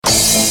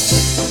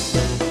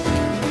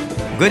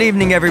Good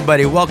evening,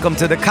 everybody. Welcome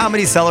to the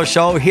Comedy Cellar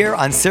Show here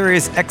on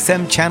Sirius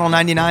XM Channel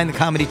 99, the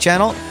Comedy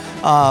Channel.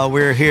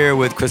 We're here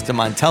with Krista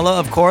Montella,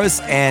 of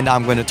course, and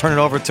I'm going to turn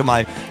it over to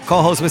my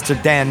co-host,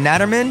 Mr. Dan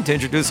Natterman, to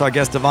introduce our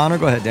guest of honor.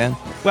 Go ahead, Dan.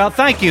 Well,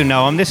 thank you,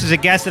 Noam. This is a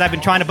guest that I've been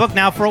trying to book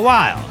now for a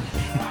while.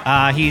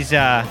 He's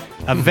a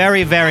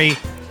very, very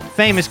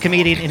famous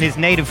comedian in his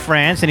native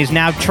France, and he's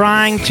now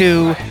trying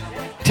to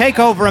take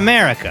over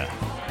America.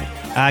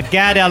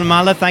 Gad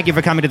Elmaleh, thank you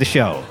for coming to the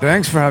show.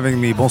 Thanks for having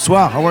me.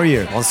 Bonsoir. How are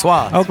you?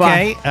 Bonsoir.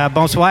 Okay.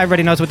 Bonsoir.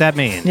 Everybody knows what that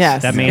means.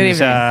 Yes. That means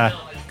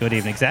good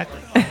evening. Exactly.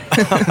 I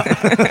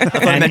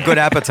thought it meant good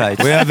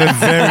appetite. We have a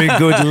very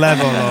good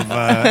level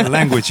of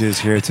languages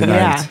here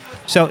tonight.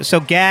 Yeah.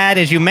 So Gad,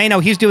 as you may know,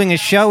 he's doing a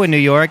show in New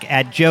York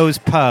at Joe's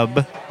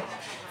Pub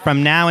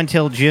from now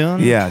until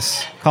June.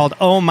 Yes. Called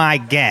Oh My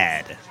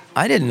Gad.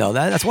 I didn't know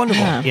that. That's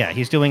wonderful. Yeah,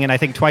 he's doing it, I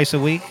think, twice a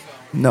week.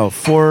 No,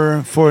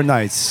 four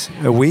nights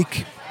a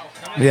week.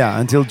 Yeah,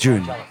 until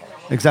June.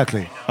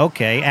 Exactly.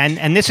 Okay,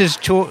 and this is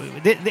tour.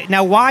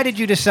 Now, why did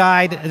you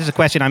decide? This is a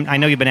question I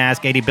know you've been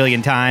asked 80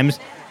 billion times.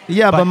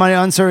 Yeah, but my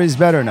answer is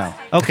better now.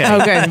 Okay.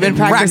 Okay, I've been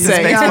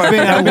practicing.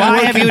 Why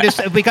have you?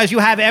 Because you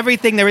have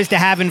everything there is to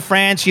have in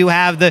France. You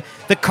have the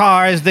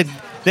cars, the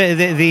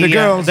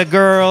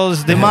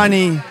girls, the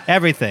money,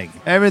 everything,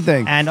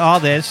 and all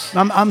this.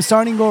 I'm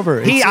starting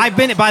over. I've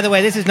been. By the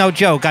way, this is no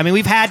joke. I mean,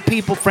 we've had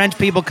French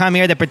people come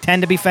here that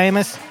pretend to be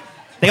famous.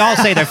 They all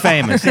say they're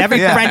famous. Every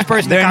French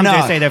person that comes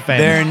here say they're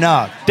famous. They're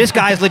not. This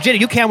guy's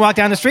legit. You can't walk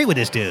down the street with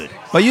this dude.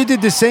 But you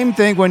did the same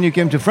thing when you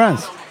came to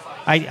France.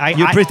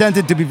 You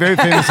pretended to be very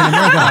famous in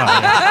America.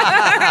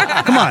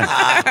 Come on.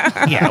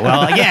 Yeah,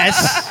 well,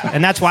 yes.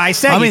 And that's why I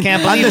said you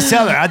can't believe it.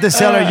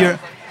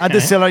 At the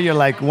cellar, you're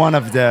like one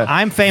of the...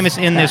 I'm famous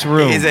in this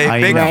room. He's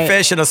a big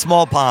fish in a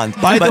small pond.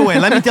 By the way,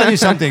 let me tell you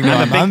something.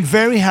 I'm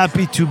very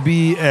happy to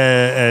be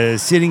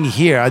sitting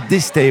here at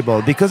this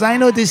table because I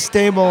know this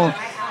table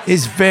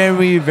is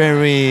very,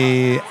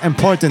 very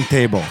important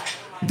table.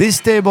 This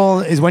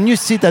table is when you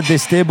sit at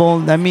this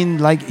table, I mean,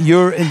 like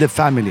you're in the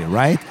family,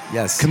 right?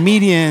 Yes.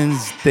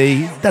 Comedians,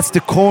 that's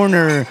the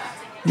corner.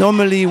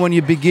 Normally, when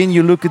you begin,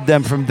 you look at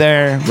them from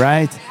there,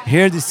 right?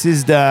 Here, this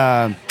is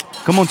the,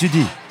 comment tu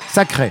dis?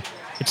 Sacré.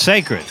 It's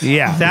sacred.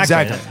 Yeah,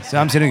 exactly. So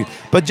I'm sitting.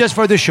 But just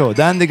for the show,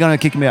 then they're going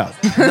to kick me out.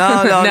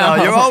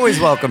 No. You're always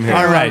welcome here.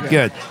 All right,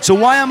 good. So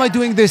why am I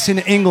doing this in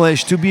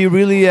English? To be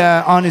really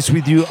honest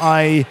with you,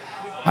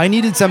 I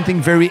needed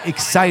something very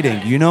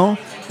exciting, you know?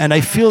 And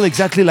I feel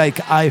exactly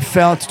like I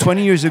felt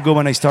 20 years ago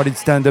when I started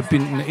stand-up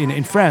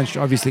in French,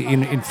 obviously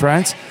in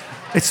France.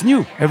 It's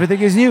new. Everything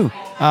is new.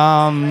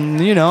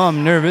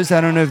 I'm nervous.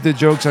 I don't know if the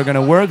jokes are going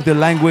to work. The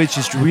language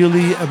is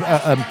really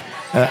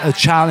a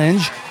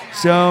challenge.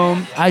 So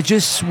I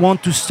just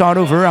want to start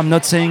over. I'm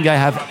not saying I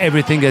have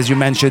everything, as you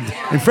mentioned,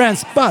 in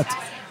France, but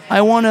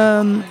I want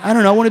to,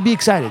 I want to be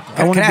excited.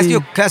 Can I ask you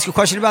a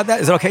question about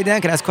that? Is it okay, Dan?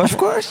 Can I ask a question? Of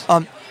course.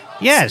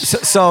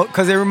 Yes. So,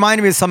 because it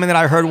reminded me of something that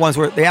I heard once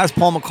where they asked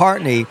Paul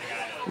McCartney,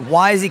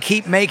 why does he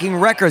keep making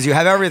records? You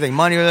have everything,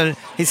 money.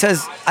 He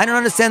says, I don't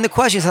understand the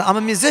question. He says, I'm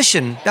a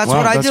musician. That's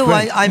what I do.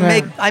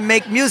 I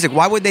make music.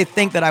 Why would they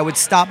think that I would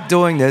stop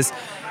doing this?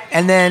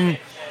 And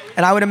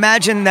I would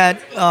imagine that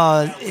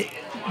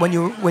when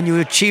you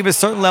achieve a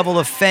certain level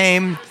of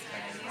fame,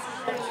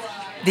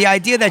 the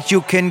idea that you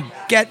can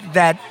get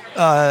that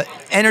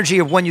energy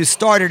of when you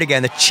started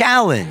again, the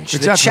challenge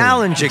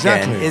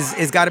again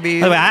is got to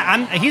be. By the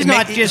way, he's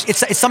not just.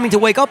 It's something to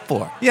wake up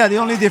for. Yeah, the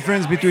only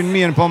difference between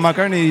me and Paul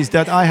McCartney is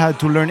that I had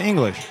to learn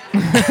English.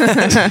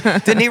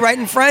 Didn't he write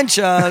in French?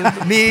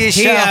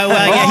 Michel.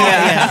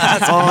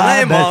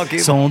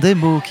 Sont des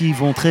mots qui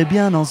vont très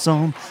bien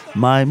ensemble.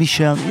 My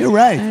Michel. You're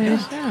right.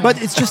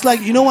 But it's just like,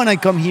 when I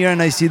come here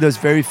and I see those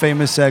very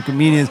famous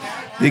comedians,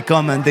 they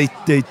come and they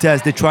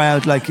test, they try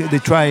out, they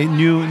try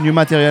new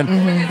material.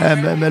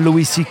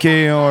 Louis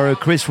C.K. or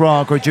Chris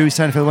Rock or Jerry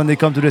Seinfeld, when they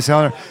come to the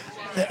cellar,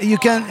 you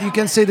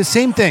can say the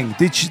same thing.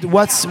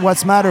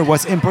 What's matter?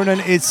 What's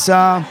important? It's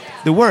the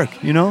work.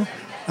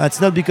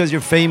 It's not because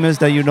you're famous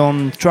that you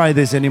don't try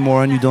this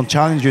anymore and you don't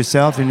challenge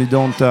yourself and you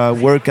don't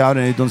work out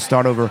and you don't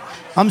start over.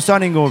 I'm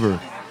starting over.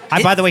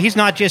 By the way, he's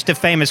not just a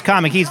famous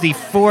comic. He's the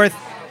fourth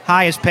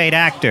highest paid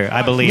actor,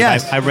 I believe.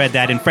 Yes. I read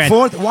that in French.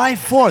 Fourth? Why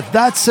fourth?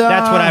 That's what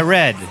I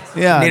read.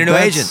 Yeah. Need a new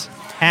agent.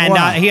 And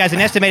he has an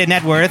estimated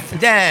net worth.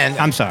 Dan.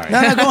 I'm sorry.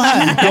 No, go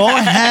ahead. Go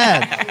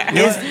ahead.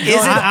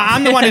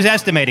 I'm the one who's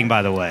estimating,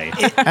 by the way.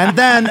 And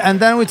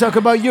then we talk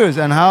about yours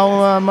and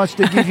how much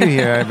they give you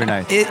here every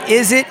night.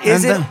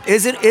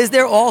 Is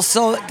there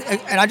also,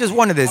 and I just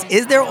wonder this,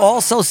 is there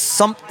also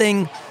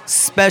something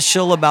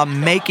special about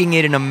making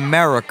it in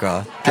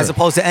America as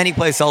opposed to any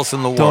place else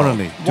in the world?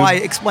 Totally. Why?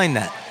 Explain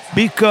that.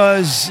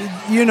 Because,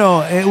 we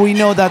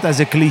know that as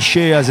a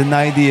cliche, as an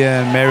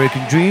idea,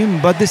 American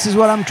dream, but this is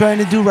what I'm trying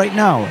to do right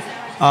now.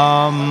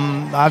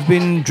 I've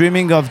been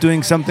dreaming of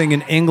doing something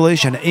in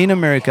English and in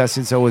America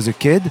since I was a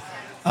kid.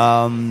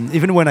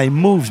 Even when I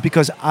moved,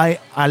 because I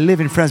live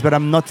in France, but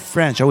I'm not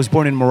French. I was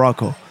born in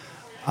Morocco.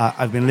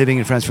 I've been living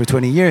in France for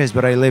 20 years,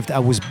 but I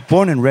was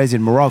born and raised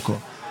in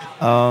Morocco.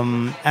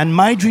 And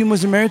my dream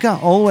was America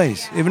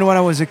always. Even when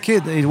I was a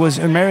kid, it was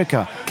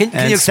America. Can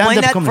you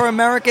explain that for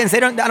Americans? I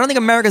don't think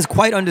Americans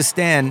quite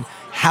understand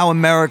how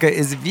America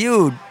is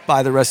viewed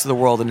by the rest of the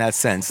world in that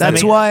sense.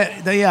 That's why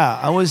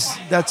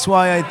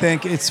I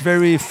think it's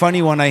very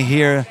funny when I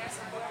hear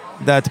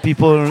that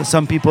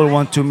some people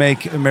want to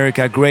make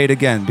America great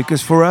again,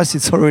 because for us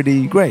it's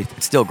already great.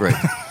 It's still great.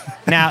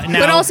 Now,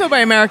 but also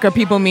by America,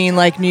 people mean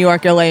like New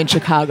York, LA, and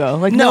Chicago.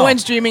 Like no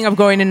one's dreaming of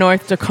going to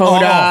North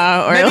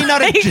Dakota or maybe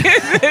not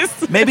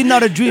maybe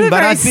not a dream,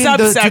 but I've been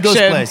to those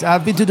places.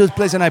 I've been to those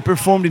places, and I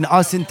performed in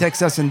Austin,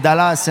 Texas, and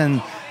Dallas,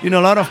 and a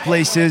lot of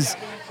places.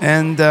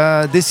 And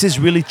this is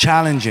really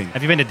challenging.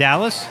 Have you been to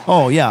Dallas?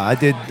 Oh yeah,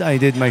 I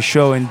did my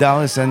show in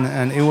Dallas,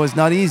 and it was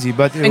not easy.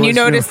 But you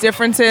notice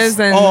differences?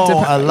 And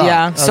a lot.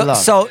 Yeah.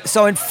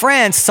 So in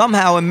France,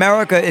 somehow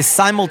America is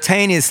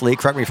simultaneously,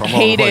 correct me if I'm wrong,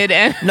 hated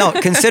and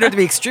considered to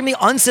be extremely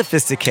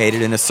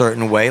unsophisticated in a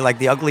certain way, like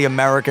the ugly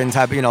American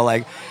type,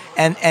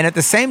 and at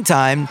the same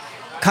time,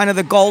 kind of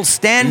the gold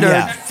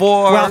standard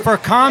for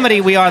comedy,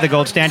 we are the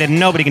gold standard, and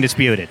nobody can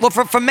dispute it. Well,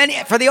 for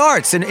the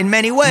arts in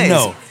many ways.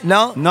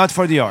 No, not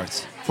for the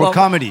arts. For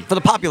comedy. For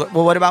the popular.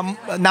 Well, what about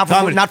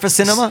not for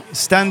cinema?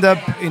 Stand up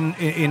in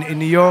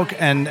New York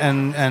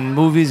and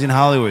movies in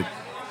Hollywood.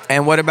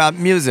 And what about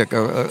music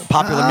or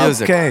popular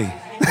music? Okay.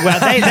 Well,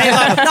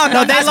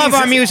 they love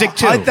our music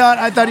too.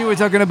 I thought you were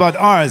talking about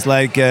ours,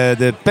 like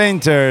the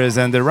painters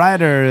and the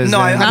writers. No,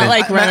 not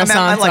like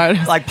Renaissance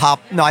art. Like pop.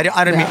 No,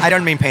 I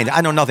don't mean painting.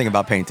 I know nothing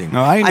about painting.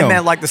 No, I know. I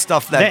meant like the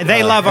stuff that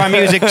they love our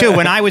music too.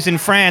 When I was in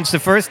France the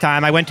first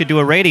time, I went to do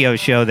a radio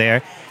show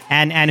there.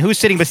 And who's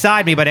sitting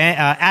beside me but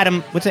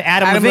Adam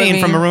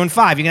Levine from Maroon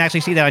 5. You can actually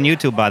see that on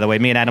YouTube, by the way,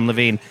 me and Adam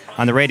Levine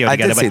on the radio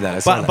together. I did see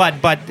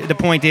that. But the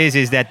point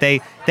is that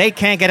they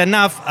can't get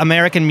enough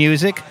American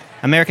music,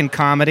 American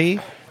comedy,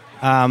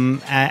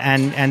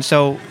 and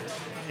so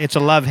it's a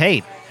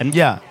love-hate. And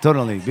yeah,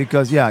 totally.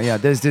 Because,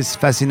 there's this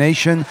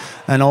fascination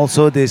and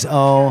also this,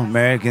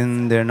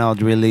 American, they're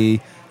not really...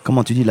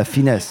 Comment tu dis la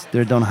finesse?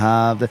 They don't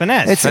have the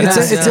finesse.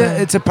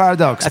 It's a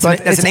paradox.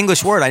 That's an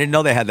English word. I didn't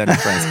know they had that in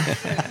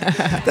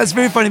France. That's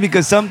very funny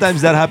because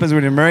sometimes that happens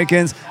with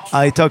Americans.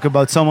 I talk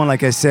about someone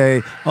like I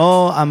say,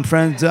 I'm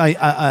friends.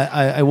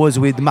 I was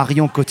with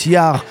Marion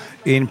Cotillard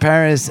in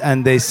Paris,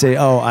 and they say,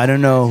 I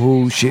don't know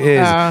who she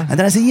is. And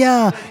then I say,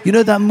 you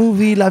know that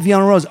movie La Vie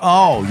en Rose?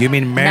 Oh, you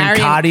mean Marion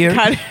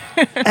Cotillard?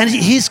 And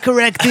he's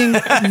correcting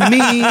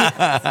me,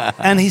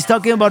 and he's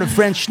talking about a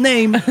French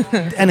name,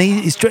 and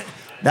he's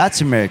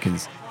that's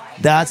Americans.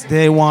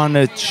 They want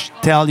to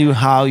tell you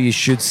how you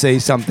should say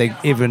something,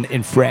 even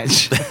in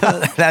French.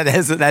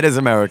 that is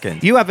American.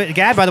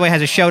 Gad, by the way,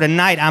 has a show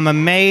tonight. I'm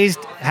amazed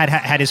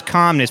at his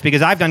calmness,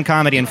 because I've done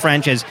comedy in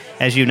French,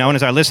 as you know, and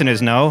as our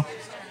listeners know.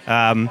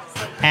 And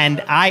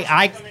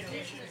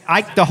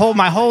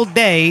my whole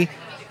day,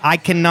 I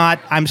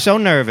cannot. I'm so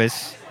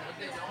nervous.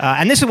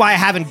 And this is why I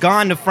haven't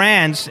gone to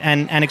France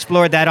and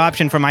explored that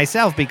option for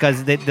myself,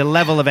 because the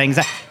level of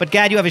anxiety. But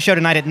Gad, you have a show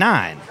tonight at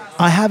 9.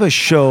 I have a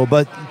show,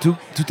 but to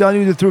tell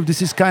you the truth,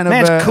 this is kind of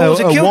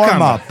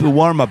a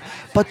warm-up.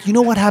 But you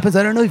know what happens?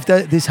 I don't know if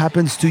this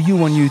happens to you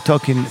when you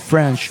talk in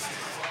French,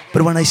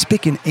 but when I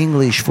speak in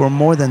English for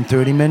more than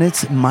 30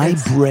 minutes, my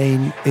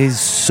brain is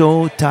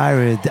so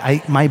tired.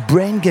 My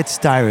brain gets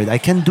tired. I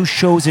can do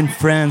shows in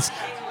France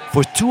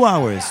for 2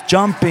 hours,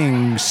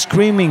 jumping,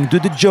 screaming, do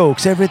the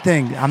jokes,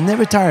 everything. I'm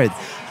never tired.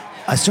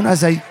 As soon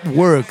as I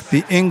work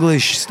the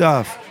English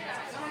stuff,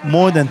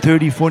 more than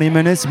 30, 40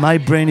 minutes, my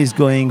brain is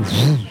going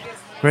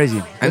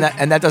crazy.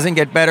 And that doesn't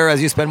get better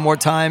as you spend more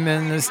time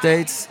in the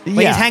States? But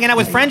he's hanging out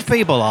with French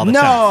people all the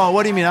time. No,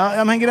 what do you mean?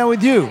 I'm hanging out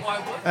with you.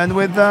 And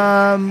with...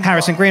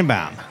 Harrison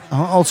Greenbaum.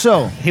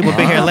 Also. He will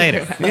be here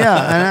later.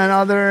 Yeah, and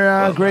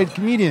other great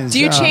comedians. Do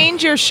you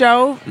change your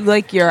show,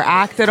 like your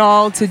act at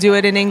all, to do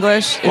it in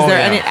English? Is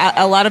there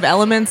a lot of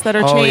elements that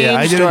are changed? Oh, yeah.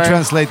 I didn't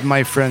translate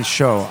my French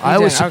show. I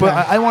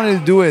wanted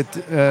to do it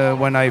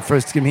when I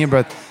first came here,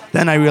 but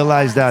then I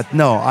realized that,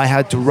 no, I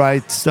had to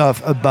write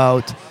stuff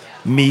about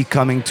me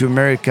coming to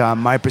America,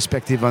 my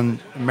perspective on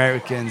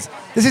Americans.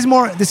 This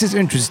is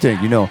interesting,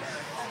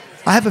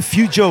 I have a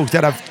few jokes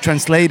that I've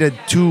translated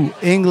to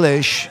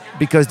English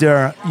because they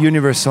are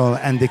universal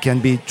and they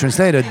can be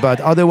translated, but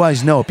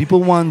otherwise, no.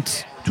 People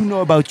want to know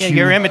about you.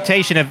 Your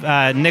imitation of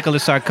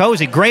Nicolas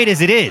Sarkozy, great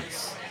as it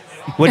is,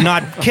 would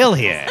not kill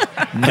here.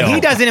 No. But he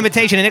does an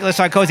imitation of Nicolas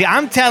Sarkozy.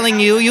 I'm telling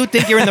you, you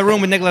think you're in the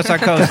room with Nicolas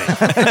Sarkozy.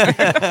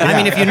 I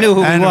mean, if you knew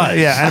who he was.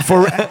 Yeah, and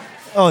for...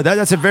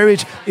 that's a very...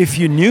 If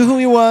you knew who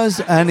he was,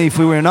 and if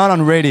we were not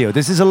on radio,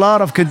 this is a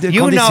lot of...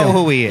 You know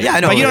who he is. Yeah, I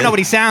know. But you don't know what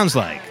he sounds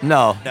like.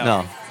 No.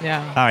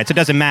 Yeah. All right, so it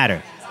doesn't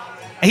matter.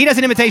 He does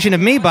an imitation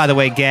of me, by the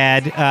way,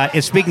 Gad,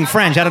 is speaking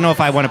French. I don't know if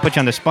I want to put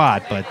you on the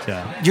spot, but...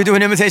 You do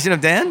an imitation of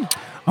Dan?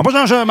 En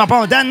passant, je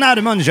m'appelle Dan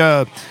Nademan.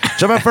 Je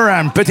vais faire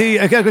un petit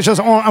quelque chose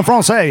en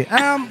français.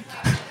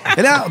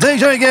 Et là,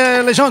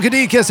 les gens qui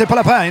disent que c'est pas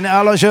la peine,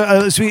 alors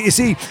je suis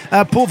ici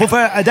pour vous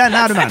faire Dan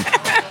Nademan.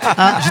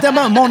 J'étais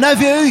avec mon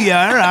neveu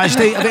hier.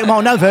 J'étais avec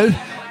mon neveu.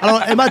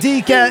 Alors, elle m'a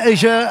dit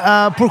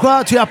que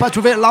pourquoi tu n'as pas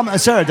trouvé l'âme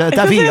sœur de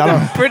ta vie? Alors,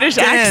 British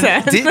Dan,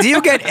 accent. do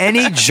you get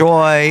any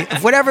joy,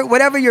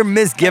 whatever your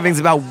misgivings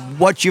about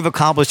what you've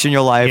accomplished in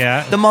your life?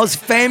 Yeah. The most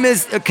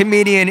famous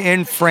comedian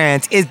in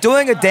France is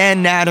doing a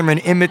Dan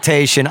Natterman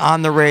imitation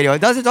on the radio.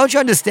 Don't you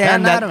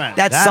understand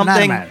that's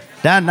something?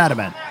 Dan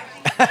Natterman.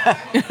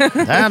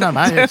 Dan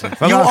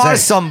Natterman. You are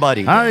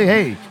somebody.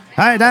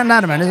 Hey, Dan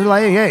Natterman. It's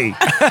like, hey.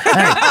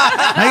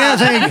 I gotta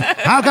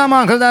say, how come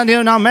Uncle Dan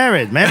you're not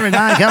married? Married,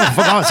 I can't,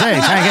 for God's sake.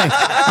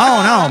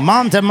 Oh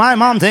no, my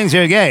mom thinks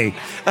you're gay.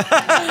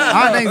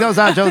 I think those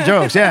are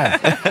jokes. Yeah.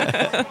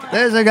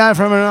 There's a guy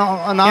from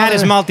another. Gad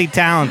is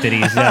multi-talented.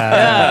 He's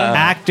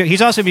actor.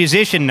 He's also a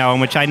musician, Noam,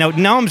 which I know.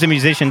 Noam's a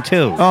musician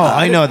too. Oh,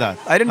 I know that.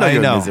 I didn't know you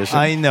were a musician.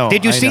 I know.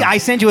 Did you see? know. I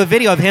sent you a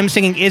video of him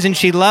singing "Isn't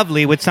She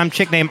Lovely" with some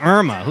chick named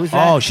Irma. Who's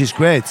that? Oh, she's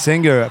great.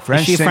 Singer,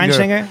 French she a singer. French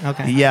singer?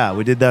 Okay. Yeah,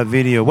 we did that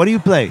video. What do you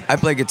play? I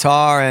play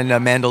guitar and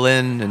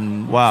mandolin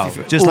and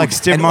Just like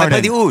Steve and Martin. I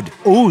play the oud.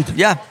 Oud?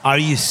 Yeah. Are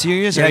you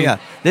serious? Yeah.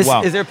 This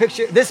Wow. is there a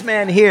picture. This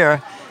man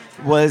here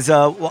was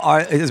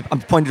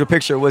I'm pointing to a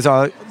picture. Was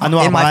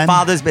Anwar in my Brahim?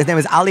 father's. His name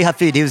was Ali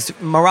Hafid. He was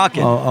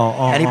Moroccan,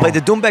 and he played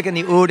the doumbek and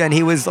the oud, and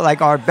he was like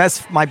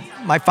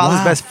my father's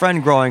Wow. best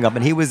friend growing up,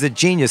 and he was a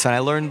genius. And I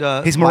learned.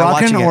 He's by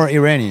Moroccan watching or it.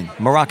 Iranian?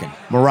 Moroccan?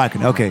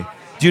 Moroccan, okay.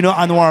 Do you know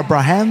Anwar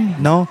Brahim?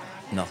 No?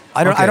 No,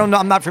 I don't. Okay. I don't know.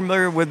 I'm not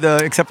familiar with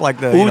the except like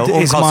the Oud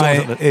is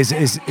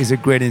Khalsoum. is a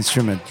great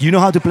instrument. You know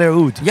how to play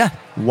oud? Yeah.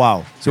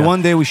 Wow. So Yeah.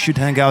 one day we should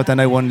hang out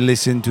and I want to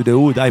listen to the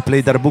oud. I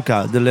play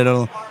darbuka, the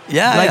little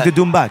like the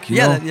doumbak, you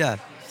know? Yeah.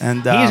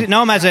 And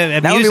Noam has a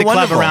That would be music club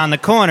wonderful. around the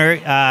corner,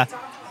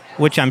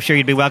 which I'm sure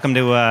you'd be welcome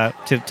to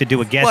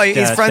do a guest. Well,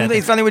 he's friendly. set.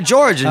 He's friendly with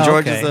George, and Oh,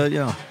 George okay.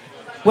 is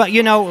Well,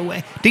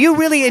 do you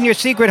really, in your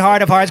secret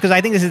heart of hearts, because I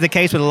think this is the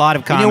case with a lot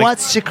of you comics. know what?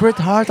 Secret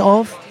heart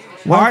of?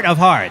 What? Heart of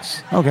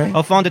hearts. Okay.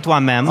 Au fond de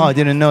toi-même. Oh, I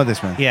didn't know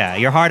this one. Yeah,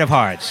 your heart of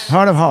hearts.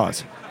 Heart of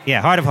hearts.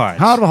 Yeah, heart of hearts.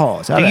 Heart of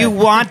hearts. Do you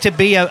want to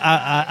be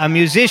a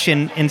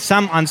musician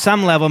on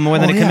some level more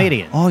than a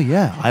comedian? Oh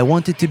yeah, I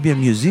wanted to be a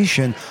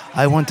musician.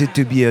 I wanted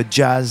to be a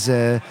jazz.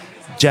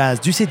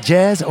 Do you say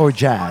jazz or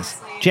jazz?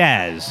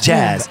 Jazz.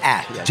 Jazz.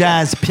 Yeah.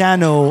 Jazz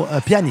piano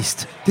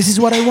pianist. This is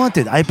what I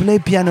wanted. I play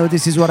piano.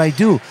 This is what I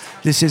do.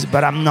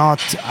 But I'm not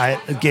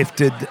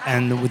gifted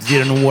and it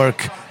didn't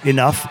work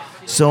enough.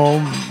 So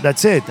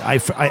that's it.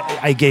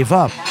 I gave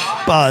up.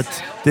 But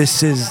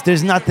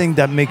there's nothing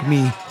that make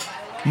me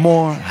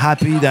more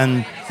happy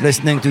than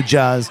listening to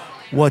jazz,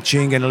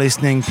 watching and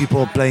listening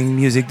people playing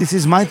music. This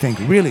is my thing,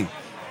 really.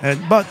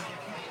 But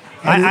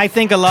I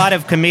think a lot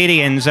of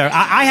comedians are.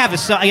 I have a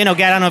song, Gad,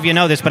 I don't know if you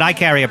know this, but I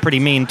carry a pretty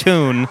mean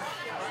tune.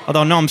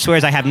 Although Noam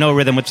swears I have no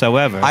rhythm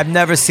whatsoever. I've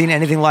never seen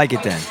anything like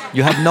it. Dan,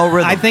 you have no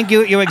rhythm. I think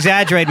you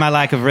exaggerate my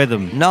lack of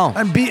rhythm. no.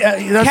 and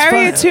that's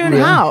Carry a fine. tune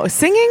Really? how?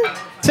 Singing?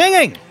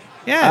 Singing.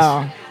 Yes.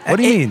 Oh. What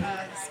do you mean?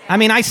 I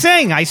mean, I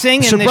sing in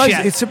the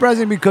show. It's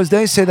surprising because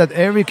they say that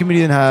every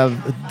comedian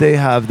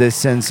have this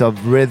sense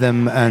of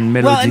rhythm and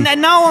melody. Well,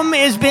 Noam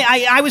is.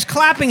 I was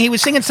clapping. He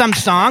was singing some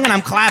song, and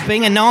I'm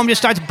clapping, and Noam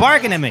just starts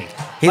barking at me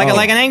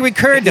like an angry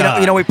cur dog.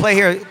 You know, we play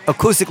here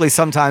acoustically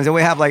sometimes, and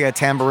we have like a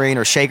tambourine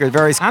or shaker,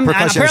 various percussion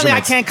apparently, I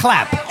instruments. can't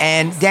clap.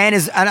 And Dan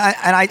is, and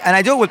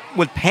I do it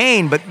with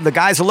pain, but the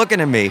guys are looking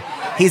at me.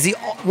 He's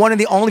one of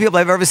the only people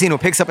I've ever seen who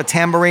picks up a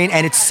tambourine,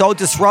 and it's so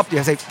disruptive.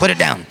 I say, put it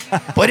down,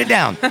 put it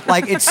down.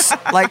 Like it's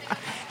like,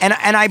 and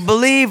I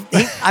believe.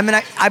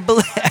 I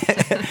believe,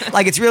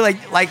 like it's really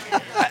like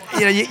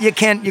you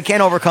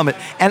can't overcome it.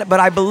 But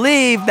I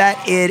believe that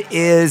it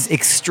is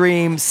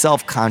extreme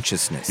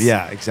self-consciousness.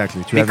 Yeah,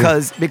 exactly.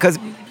 Because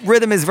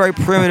rhythm is very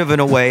primitive in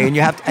a way, and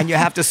you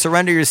have to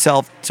surrender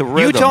yourself to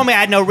rhythm. You told me I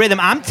had no rhythm.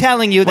 I'm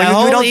telling you that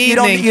Well, whole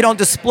evening. you don't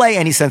display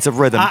any sense of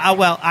rhythm.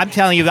 Well, I'm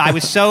telling you, I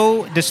was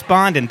so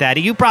despondent that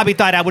you probably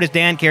thought, what does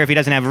Dan care if he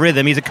doesn't have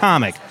rhythm? He's a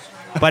comic.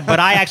 But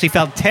I actually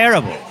felt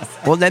terrible.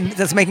 Well, then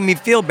that's making me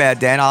feel bad,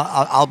 Dan.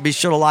 I'll be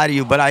sure to lie to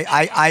you, but I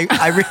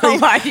I'll really.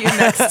 lie to you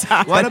next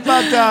time. what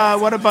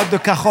about the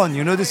cajon?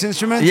 You know this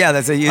instrument? Yeah,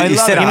 that's a you I sit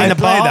love on it. You mean I the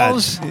play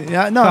balls? that.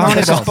 Yeah, no, Cajon not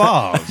is the just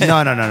balls.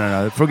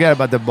 No. Forget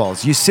about the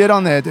balls. You sit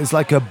on it. It's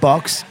like a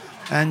box,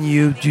 and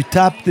you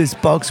tap this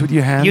box with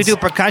your hands. You do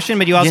percussion,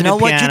 but you also You know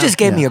do what? piano. You just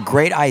gave me a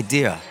great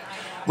idea.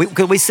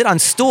 We sit on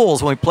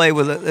stools when we play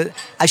with.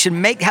 I should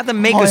have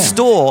them make a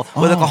stool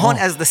with a cajon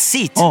as the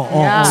seat,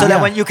 Yeah. so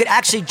that when you could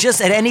actually just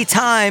at any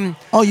time.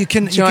 Oh, you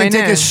can Join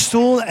take in. a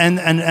stool and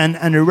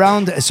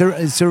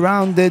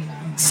surrounded.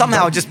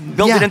 Somehow just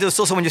build Yeah. it into the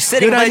stool, so when you're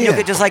sitting, Good then you idea.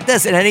 could just like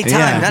this at any time.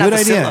 Yeah, Not good have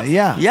to sit idea, up.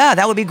 yeah. Yeah,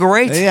 that would be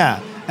great. Yeah,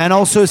 and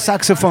also a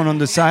saxophone on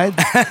the side,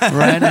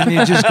 right? And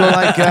you just go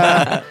like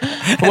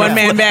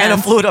One-man band. And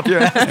a flute up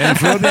your ass. and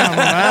float down,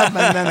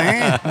 and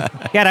then,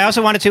 Gad, I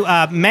also wanted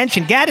to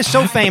mention, Gad is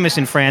so famous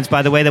in France,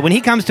 by the way, that when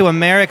he comes to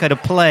America to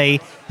play,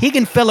 he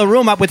can fill a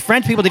room up with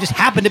French people that just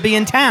happen to be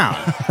in town.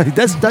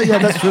 that's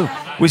true.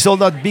 We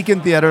sold out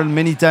Beacon Theater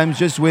many times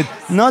just with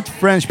not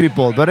French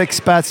people, but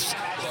expats,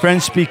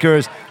 French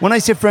speakers. When I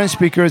say French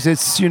speakers,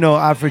 it's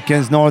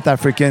Africans, North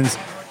Africans,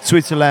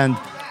 Switzerland,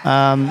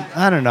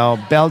 I don't know,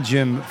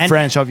 Belgium,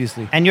 French,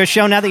 obviously. And your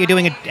show now that you're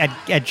doing it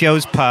at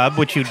Joe's Pub,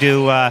 which you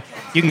do,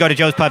 you can go to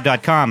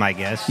joespub.com, I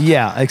guess.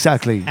 Yeah,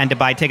 exactly. And to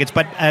buy tickets.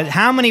 But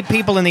how many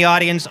people in the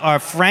audience are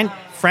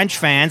French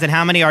fans, and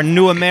how many are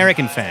new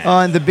American fans?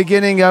 In the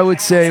beginning, I would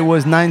say it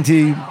was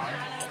 90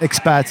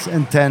 expats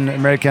and 10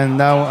 American.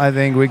 Now I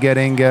think we're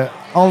getting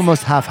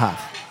almost half-half.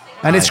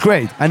 And it's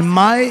great. And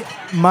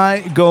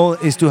my goal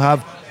is to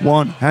have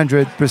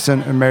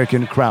 100%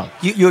 American crowd.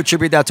 You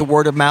attribute that to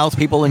word of mouth,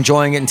 people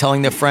enjoying it and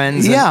telling their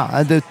friends?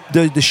 Yeah,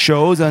 the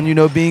shows and,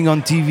 being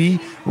on TV,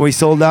 we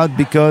sold out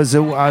because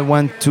I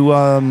went to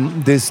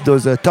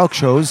those talk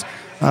shows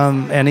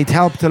and it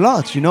helped a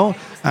lot,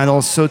 and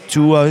also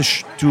to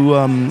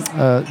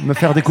me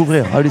faire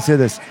découvrir. How do you say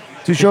this?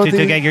 To show to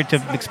get your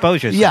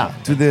exposure. Yeah,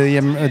 to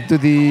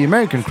the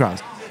American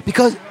crowds.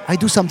 Because I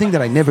do something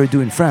that I never do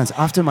in France.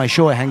 After my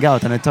show, I hang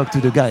out and I talk to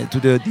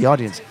the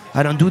audience.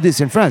 I don't do this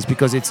in France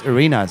because it's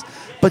arenas.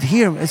 But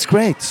here, it's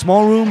great.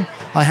 Small room,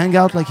 I hang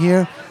out like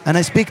here, and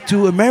I speak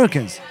to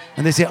Americans.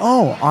 And they say,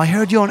 "Oh, I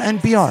heard you on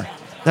NPR.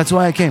 That's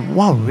why I came."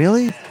 Wow,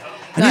 really?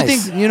 And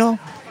nice. you think,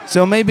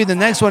 so maybe the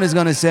next one is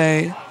going to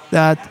say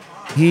that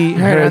he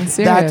heard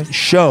that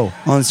show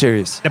on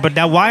Sirius. But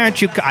now, why aren't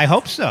you? I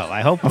hope so.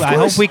 I hope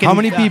we can. How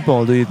many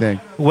people do you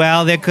think?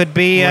 Well, there could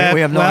be.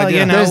 We have no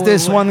idea. There's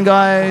this one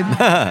guy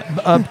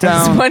uptown.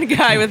 There's one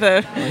guy with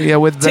a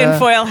with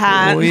tinfoil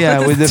hat.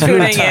 With the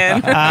tuning in.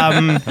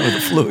 With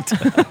the flute.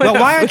 Well,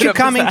 why aren't you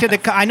coming to the?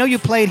 I know you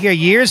played here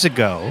years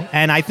ago,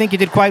 and I think you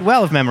did quite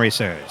well, if memory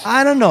serves.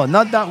 I don't know,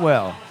 not that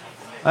well.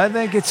 I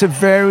think it's a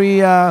very.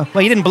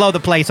 Well, you didn't blow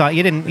the place on.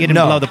 You didn't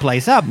blow the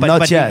place up,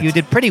 but yet. You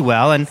did pretty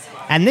well, and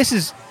this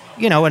is.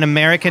 An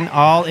American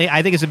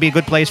I think this would be a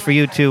good place for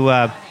you to,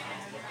 I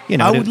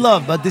would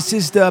love, but this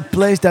is the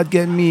place that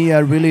gets me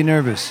really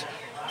nervous.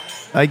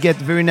 I get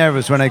very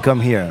nervous when I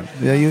come here.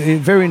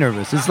 Very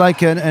nervous. It's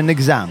like an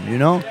exam,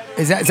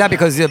 Is that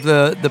because of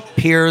the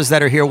peers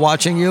that are here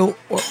watching you?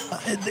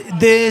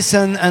 This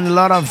and a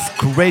lot of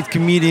great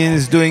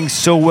comedians doing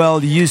so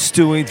well, used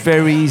to it,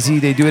 very easy.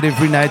 They do it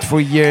every night for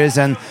years,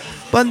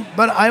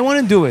 But I want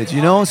to do it,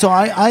 So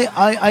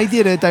I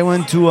did it. I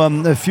went to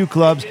a few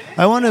clubs.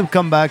 I want to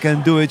come back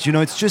and do it.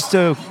 It's just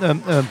a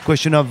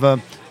question of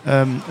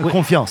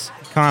confiance.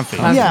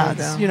 Confidence. Yeah,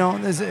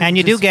 and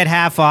you do get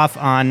half off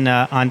on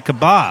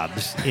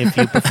kebabs if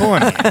you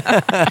perform.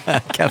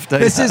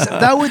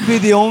 That would be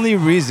the only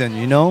reason,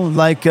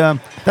 Like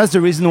that's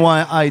the reason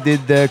why I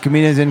did the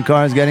Comedians in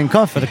Cars Getting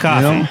Coffee. For the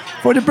coffee.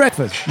 For the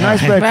breakfast. Nice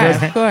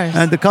breakfast. Right, of course.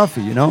 And the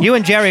coffee, You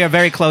and Jerry are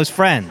very close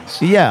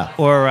friends. Yeah.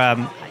 Or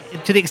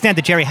to the extent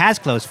that Jerry has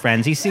close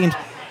friends, he seems,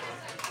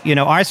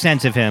 our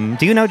sense of him.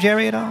 Do you know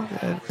Jerry at all?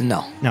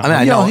 No. No. I mean,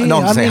 I know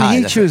him to say hi.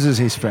 He chooses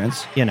his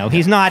friends.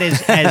 He's not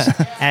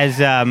as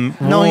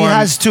No, warm. he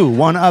has two.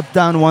 One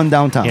uptown, one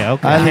downtown. Yeah,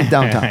 okay. I live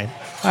downtown.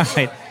 All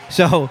right.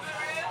 So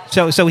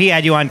he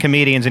had you on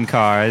Comedians in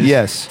Cars.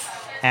 Yes.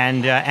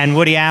 And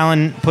Woody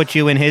Allen put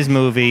you in his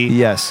movie.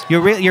 Yes.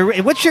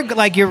 What's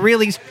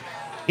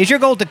is your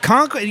goal to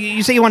conquer?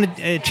 You say you want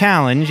to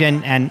challenge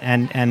and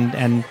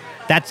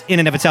that's in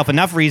and of itself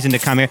enough reason to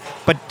come here.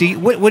 But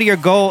what are your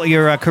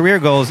career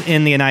goals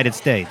in the United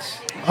States?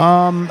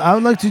 I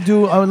would like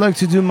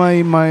to do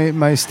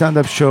my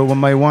stand-up show,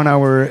 my 1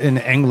 hour in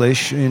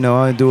English.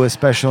 I do a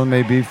special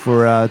maybe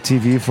for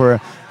TV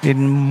for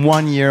in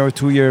 1 year or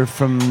 2 years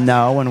from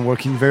now, and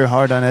working very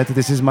hard on it.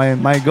 This is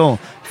my goal.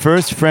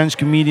 First French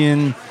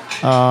comedian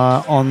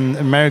on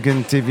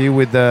American TV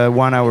with a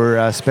 1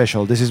 hour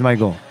special. This is my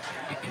goal.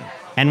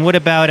 And what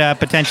about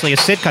potentially a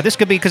sitcom? This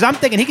could be, because I'm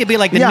thinking he could be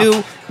like the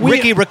new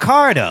Ricky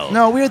Ricardo.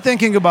 No, we're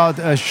thinking about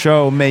a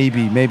show,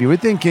 maybe. We're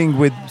thinking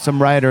with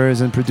some writers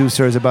and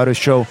producers about a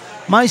show.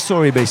 My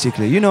story,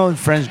 basically.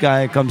 French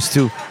guy comes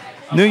to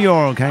New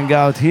York, hang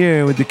out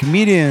here with the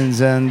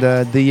comedians and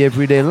the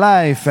everyday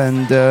life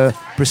and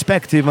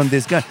perspective on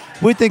this guy.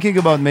 We're thinking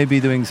about maybe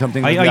doing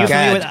something like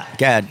that.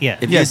 Gad, yeah.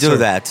 If you do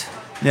that...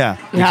 Yeah.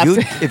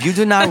 If you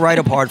do not write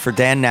a part for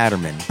Dan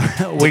Natterman,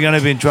 we're gonna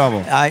be in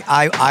trouble.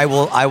 I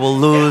will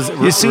lose.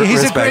 You see,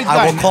 he's respect. a great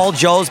guy. I will call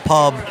Joe's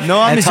Pub.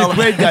 No, he's a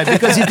great guy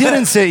because he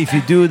didn't say if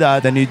you do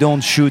that and you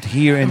don't shoot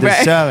here in the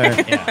cellar,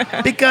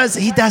 because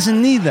he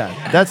doesn't need that.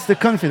 That's the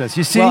confidence.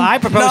 You see? Well, I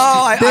proposed.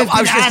 No,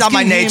 I was just not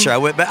my nature.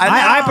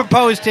 I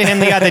proposed to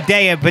him the other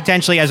day,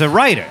 potentially as a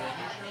writer.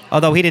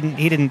 Although he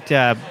didn't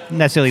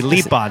necessarily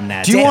leap on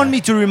that. Do you want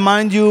me to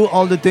remind you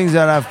all the things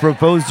that I've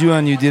proposed you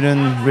and you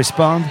didn't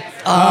respond?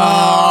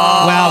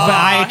 Well, but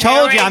I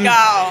told you I'm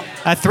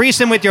a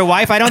threesome with your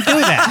wife. I don't do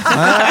that.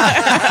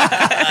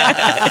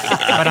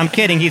 But I'm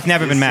kidding. He's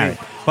never been married.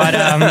 But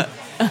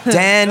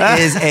Dan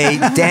is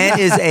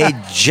a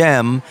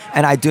gem,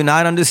 and I do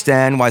not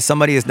understand why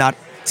somebody is not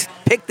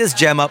picked this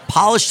gem up,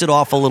 polished it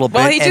off a little bit,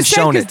 well, he and just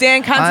shown said because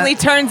Dan constantly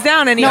turns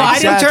down any. No, I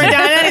didn't turn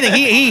down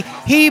anything.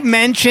 He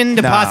mentioned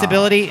the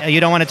possibility.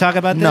 You don't want to talk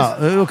about this? No,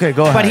 okay,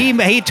 go ahead.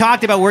 But he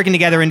talked about working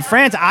together in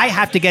France. I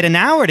have to get an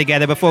hour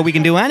together before we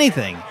can do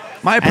anything.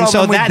 My And problem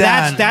so with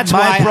Dan. that's my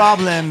why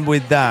problem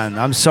with Dan.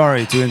 I'm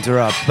sorry to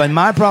interrupt, but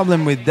my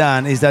problem with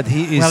Dan is that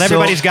he is. Well,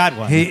 everybody's got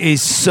one. He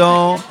is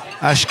so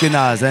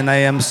Ashkenaz, and I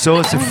am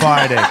so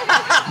Sephardic.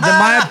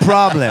 My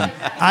problem.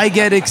 I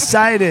get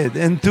excited,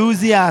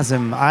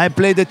 enthusiasm. I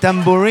play the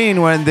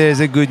tambourine when there's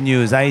a good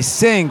news. I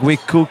sing. We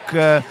cook.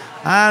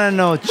 I don't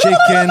know,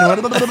 chicken.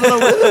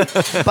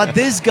 But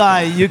this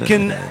guy, you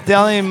can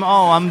tell him,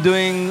 oh, I'm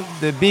doing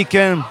the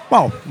beacon.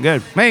 Well,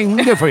 good. Man,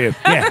 good for you.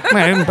 Yeah.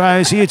 Man,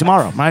 I see you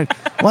tomorrow. Right?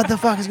 What the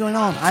fuck is going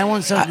on? I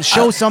want to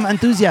show some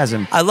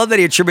enthusiasm. I love that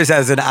he attributes that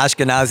as an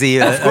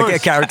Ashkenazi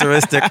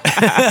characteristic.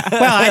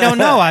 Well, I don't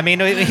know. I mean,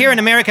 here in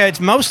America,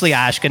 it's mostly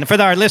Ashken.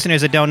 For our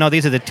listeners that don't know,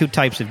 these are the two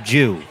types of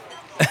Jew.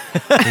 The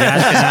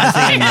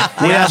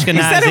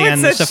Ashkenazi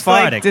and the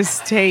Sephardic. Like,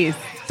 distaste.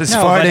 The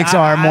Sephardics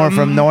are more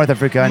from North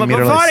Africa and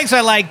Middle East. Sephardics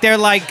are like, they're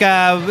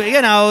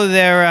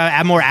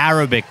more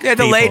Arabic. Yeah,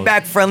 the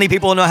laid-back, friendly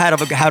people who know how to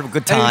have a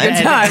good time.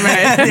 Good time,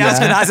 right? The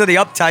Ashkenazis are the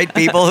uptight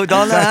people who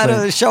don't know how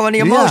to show any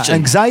emotion.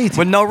 Anxiety.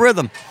 With no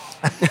rhythm.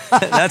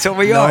 That's what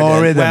we are.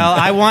 No rhythm. Well,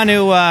 I want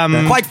to...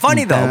 quite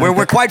funny, though.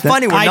 We're quite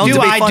funny. We're known to be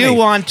funny. I do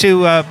want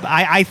to...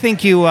 I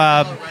think you...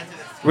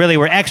 really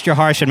were extra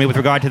harsh on me with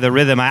regard to the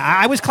rhythm.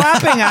 I was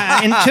clapping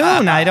in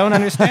tune. I don't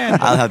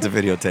understand. I'll have to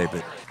videotape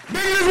it.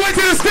 Making his way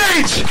to the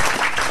stage.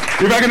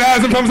 You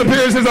recognize him from his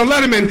appearances on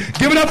Letterman.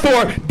 Give it up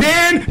for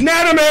Dan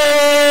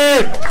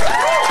Natterman.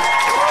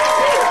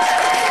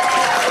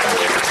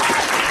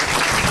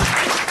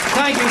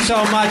 Thank you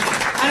so much.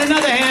 And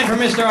another hand for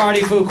Mr. Artie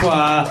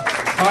Fuqua.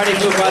 Artie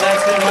Fuqua,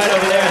 that's him right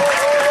over there.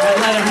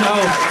 And let him know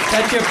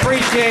that you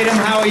appreciate him.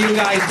 How are you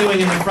guys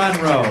doing in the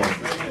front row?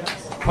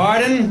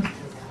 Pardon?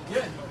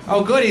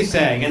 Oh, good, he's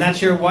saying. And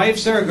that's your wife,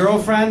 sir,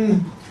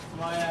 girlfriend?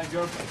 My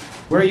girlfriend.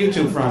 Where are you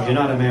two from? You're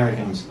not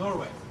Americans.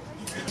 Norway.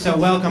 So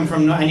welcome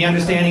from... And you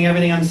understanding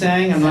everything I'm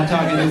saying? I'm not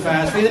talking too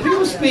fast for you. The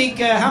people speak...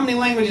 how many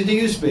languages do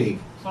you speak?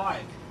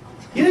 5.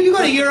 You know, you go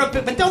to Europe,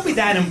 but don't be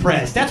that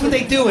impressed. That's what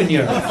they do in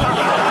Europe.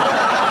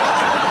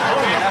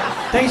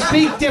 They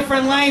speak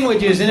different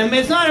languages, and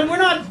it's not. We're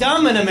not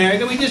dumb in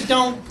America. We just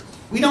don't.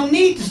 We don't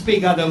need to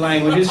speak other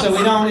languages, so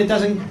we don't. It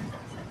doesn't.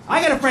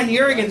 I got a friend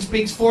Jurgen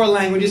speaks 4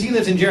 languages. He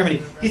lives in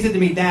Germany. He said to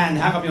me, Dan,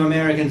 how come you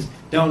Americans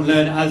don't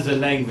learn other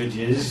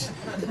languages?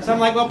 So I'm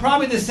like, well,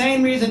 probably the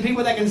same reason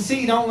people that can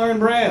see don't learn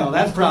Braille.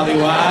 That's probably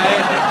why.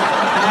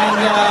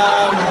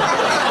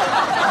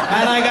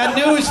 And I got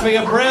news for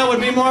you. Braille would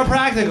be more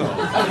practical.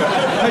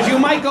 Because you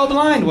might go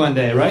blind one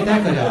day, right?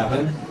 That could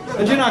happen.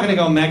 But you're not going to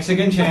go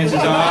Mexican, chances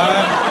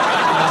are.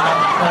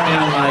 Very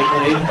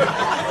unlikely.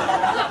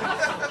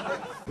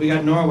 We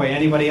got Norway.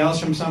 Anybody else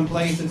from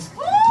someplace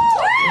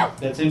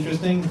that's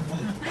interesting?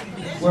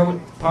 Where?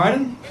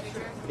 Pardon?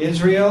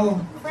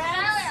 Israel?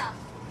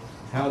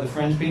 How are the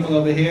French people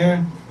over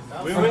here?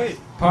 Oui, oui.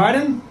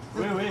 Pardon?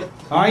 Oui, oui.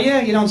 Are you?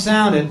 You don't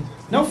sound it.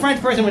 No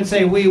French person would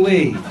say oui,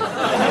 oui.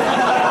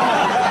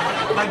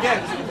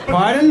 Baguette.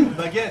 Pardon?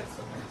 Baguette.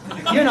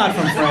 You're not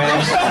from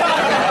France.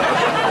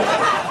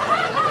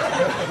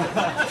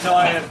 No,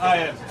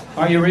 I am.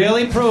 Are you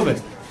really? Prove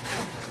it.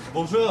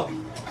 Bonjour.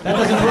 That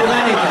doesn't prove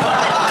anything.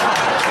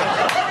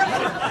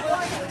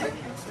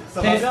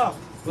 Ça va bien?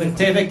 Oui,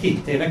 t'es avec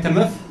qui? T'es avec ta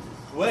meuf?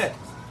 Ouais.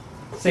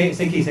 C'est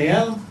qui? C'est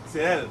elle?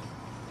 C'est elle.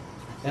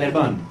 Elle est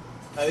bonne.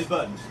 Elle est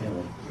bonne.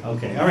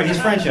 Okay, all right, he's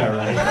French, all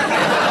right.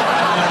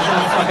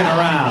 Not fucking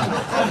around.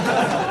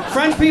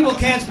 French people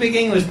can't speak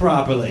English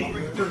properly.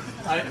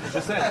 Je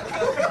sais.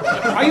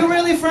 Are you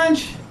really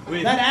French?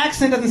 Oui. That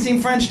accent doesn't seem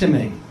French to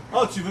me.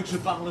 Oh, tu veux que je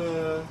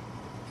parle...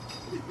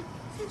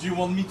 Do you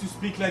want me to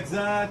speak like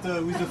that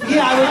with the...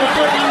 Yeah, I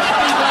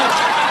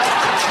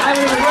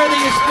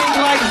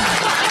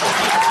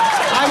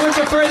would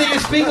prefer that you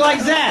speak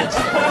like that.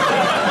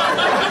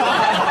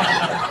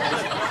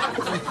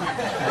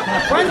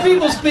 French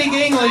people speak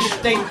English.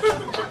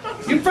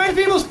 French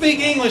people speak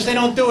English. They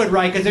don't do it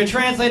right because they're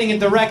translating it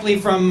directly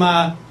from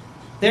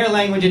their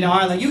language into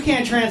our language. You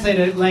can't translate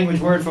a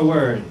language word for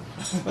word.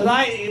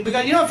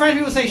 Because you know French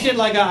people say shit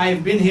like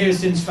I've been here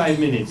since 5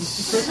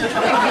 minutes,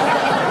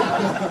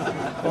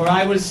 or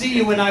I will see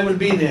you when I will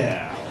be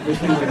there, which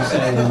we would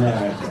say in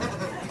America.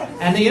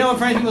 And you know what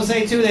French people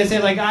say too? They say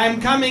like I'm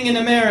coming in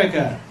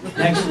America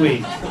next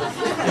week.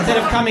 Instead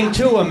of coming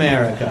to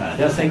America,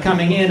 they'll say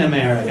coming in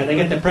America. They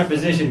get the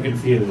preposition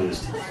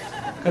confused.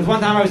 Because one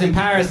time I was in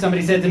Paris,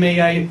 somebody said to me,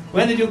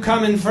 when did you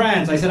come in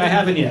France? I said, I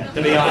haven't yet,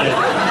 to be honest.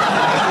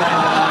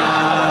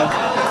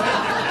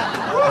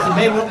 I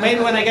said,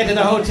 maybe when I get to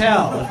the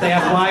hotel, if they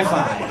have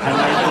Wi-Fi, I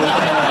might do it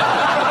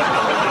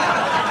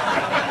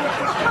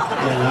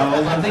there. You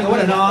know, I think what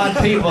an odd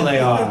people they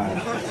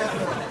are.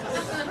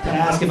 To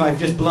ask if I've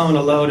just blown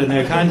a load in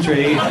their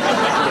country.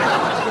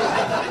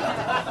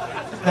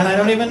 And I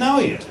don't even know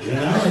you, you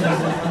know?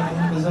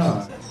 It's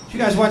bizarre. Did you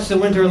guys watch the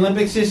Winter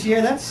Olympics this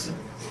year? That's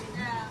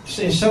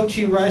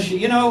Sochi, Russia.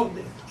 You know,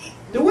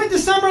 the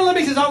Summer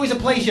Olympics is always a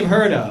place you've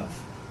heard of.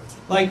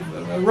 Like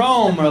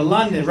Rome or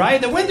London, right?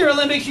 The Winter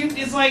Olympics,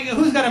 it's like,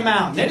 who's got a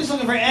mountain? They're just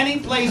looking for any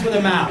place with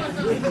a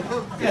mountain.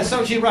 Yeah,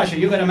 Sochi, Russia.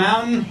 You got a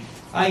mountain?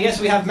 Yes,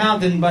 we have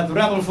mountain, but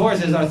rebel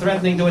forces are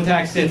threatening to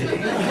attack city. All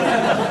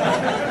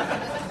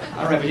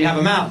right, but you have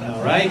a mountain,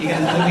 though, right? We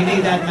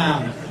need that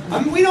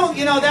mountain. We don't,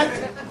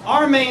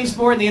 our main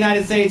sport in the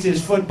United States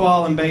is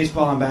football and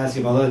baseball and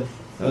basketball.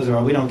 Those are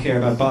all. We don't care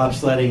about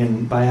bobsledding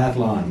and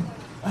biathlon.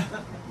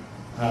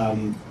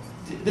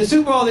 The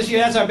Super Bowl this year,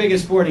 that's our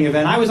biggest sporting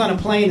event. I was on a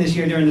plane this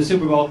year during the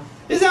Super Bowl.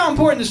 This is how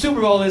important the Super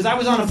Bowl is. I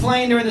was on a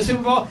plane during the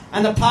Super Bowl,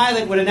 and the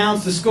pilot would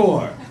announce the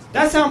score.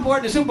 That's how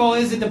important the Super Bowl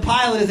is, that the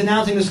pilot is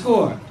announcing the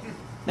score.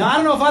 Now, I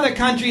don't know if other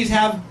countries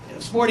have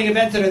sporting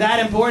events that are that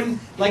important.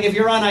 Like if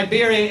you're on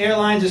Iberia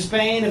Airlines of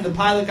Spain, if the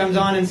pilot comes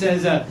on and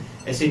says,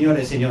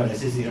 Senores,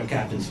 this is your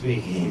captain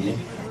speaking.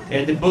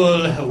 The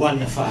bull won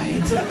the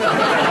fight.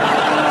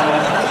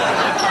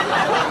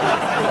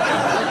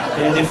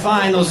 The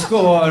final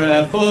score,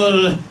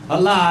 bull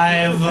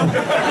alive.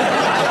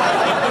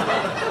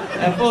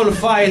 A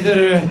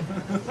bullfighter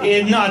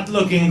is not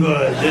looking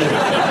good.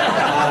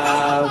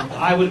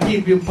 I will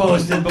keep you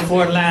posted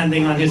before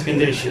landing on his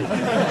condition.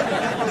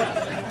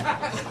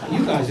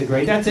 You guys are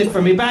great. That's it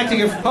for me. Back to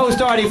your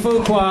host, Artie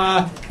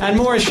Fuqua, and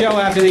more show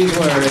after these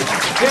words.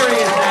 Here he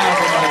is now,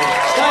 everybody.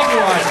 Thank you,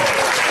 Artie.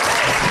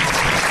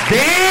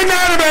 Dan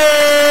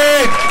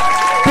Natterman!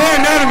 Dan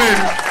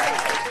Natterman!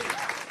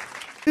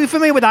 You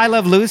familiar with I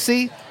Love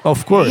Lucy?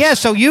 Of course. Yeah,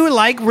 so you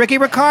like Ricky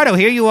Ricardo.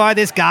 Here you are,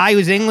 this guy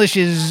whose English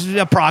is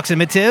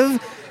approximative.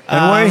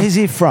 And where is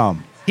he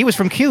from? He was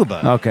from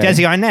Cuba. Okay.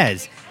 Desi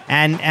Arnaz.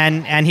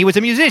 And he was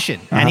a musician.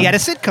 And he had a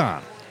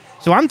sitcom.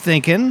 So I'm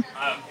thinking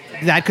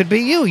that could be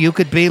you. You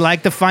could be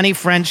like the funny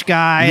French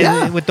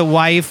guy with the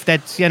wife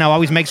that's,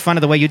 always makes fun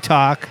of the way you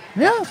talk.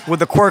 Yeah. With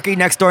the quirky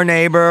next door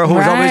neighbor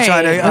who's always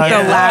trying to With the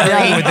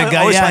Larry. with the guy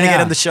always trying to get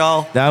him the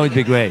show. That would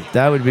be great.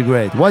 That would be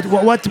great.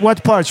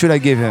 What part should I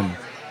give him?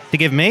 To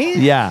give me?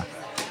 Yeah.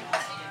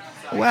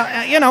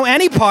 Well,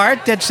 any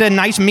part that's a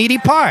nice meaty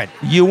part.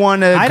 You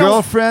want a I don't-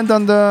 girlfriend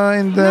in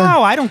the?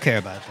 No, I don't care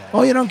about that.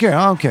 Oh, you don't care.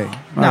 Okay.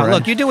 No, All right.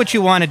 look, you do what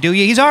you want to do.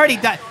 He's already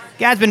done.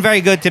 Gad's been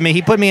very good to me.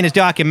 He put me in his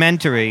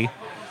documentary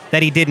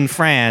that he did in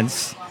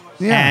France.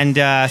 Yeah.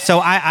 And so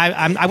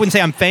I wouldn't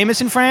say I'm famous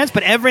in France,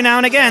 but every now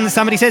and again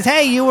somebody says,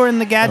 "Hey, you were in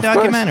the Gad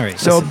documentary."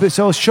 So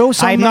show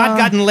some. I've not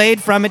gotten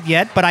laid from it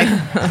yet, but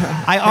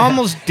I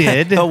almost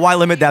did. Why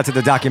limit that to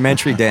the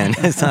documentary, Dan?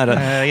 It's not a.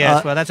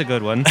 Yes, well, that's a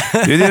good one.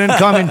 You didn't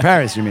come in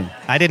Paris, you mean?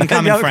 I didn't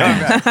come in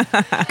France.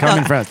 Come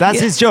in France. That's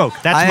his joke.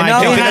 That's I my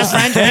know. joke. He And the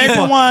French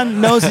people.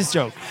 Everyone knows his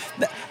joke.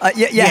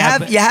 You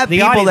have the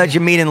people audience- that you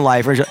meet in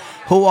life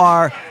who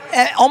are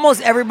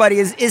almost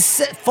everybody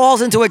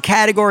falls into a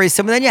category.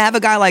 So then you have a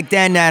guy like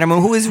Dan Natterman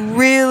who is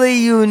really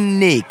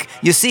unique.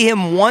 You see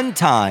him one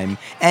time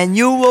and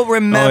you will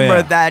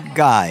remember that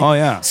guy. Oh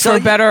yeah. So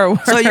For better or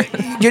worse. So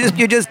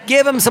you just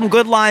give him some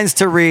good lines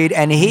to read,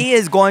 and he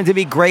is going to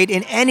be great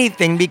in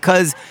anything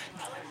because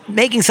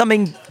giving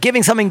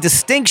something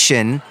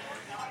distinction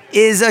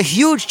is a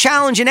huge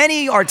challenge in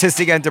any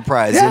artistic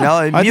enterprise. Yeah. You know,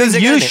 I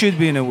think you and- should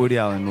be in a Woody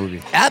Allen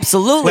movie.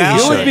 Absolutely, Well,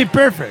 you You would should. be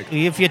perfect.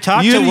 If you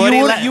talk You to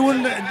Woody,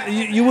 wouldn't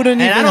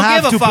and even I don't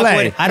have give a to fuck. play.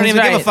 Woody. I don't That's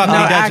even give a right. fuck. No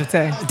what he does.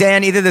 acting.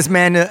 Dan, either this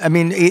man,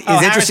 is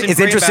Harrison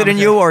interested in Greenbaum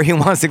you, is or he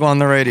wants to go on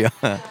the radio.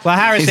 Well, He's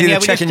Harrison, either yeah, we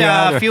just checking you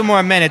out a or- few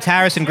more minutes.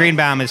 Harrison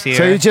Greenbaum is here.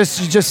 So you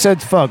just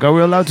said fuck. Are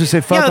we allowed to say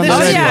fuck Yeah, on the this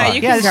is, radio? yeah,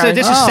 you can so go.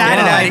 this is Oh,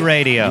 Saturday wow. Night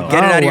Radio.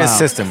 Get it out of your wow.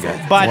 system, guys.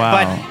 But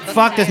Wow.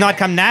 fuck does not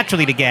come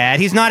naturally to Gad.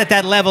 He's not at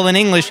that level in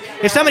English.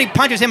 If somebody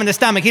punches him in the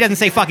stomach, he doesn't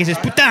say fuck. He says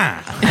putain.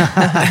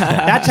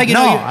 That's how you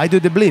No, know. I do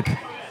the bleep.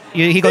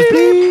 He goes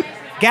bleep.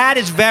 Gad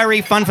is very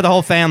fun for the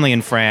whole family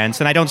in France,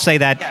 and I don't say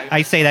that.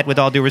 I say that with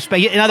all due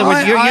respect. In other words,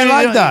 I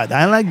like that.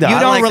 I like that. You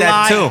don't like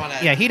rely. that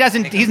too. Yeah, he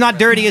doesn't. He's not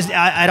dirty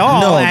at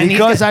all. No, and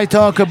because I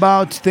talk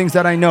about things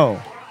that I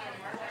know.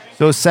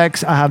 So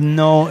sex, I have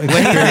no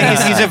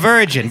experience. he's a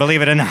virgin,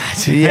 believe it or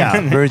not. Yeah,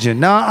 virgin.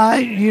 No,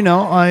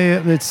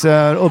 it's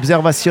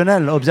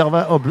observationnel.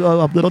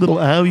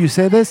 How you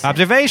say this?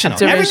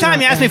 Observational. Every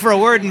time you ask me for a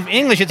word in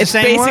English, it's the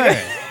same basically- word.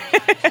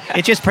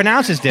 It just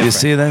pronounces different. You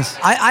see this?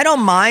 I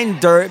don't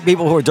mind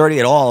people who are dirty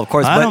at all, of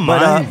course. I don't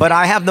mind. But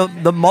I have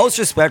the most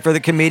respect for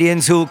the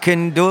comedians who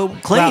can do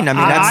it clean. Well, I mean,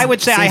 that's, I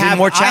would say I seems have,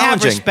 more I have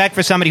challenging. respect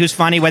for somebody who's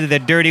funny, whether they're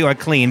dirty or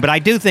clean. But I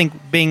do think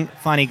being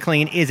funny,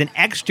 clean is an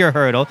extra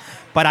hurdle.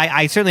 But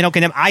I certainly don't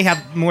condemn. I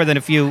have more than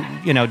a few,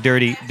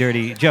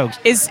 dirty jokes.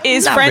 Is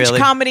Not French really.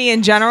 comedy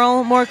in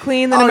general more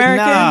clean than Oh,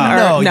 American?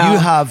 no. Or No, you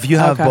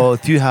have Okay.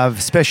 both. You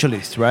have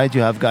specialists, right?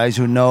 You have guys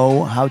who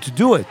know how to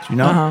do it,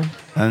 Uh-huh.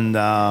 And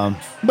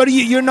but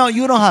you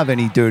don't have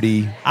any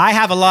dirty. I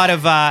have a lot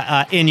of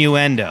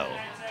innuendo.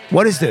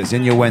 What is this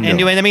in your window?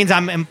 Innuendo means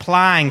I'm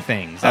implying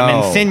things. I'm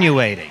Oh.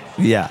 insinuating.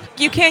 Yeah.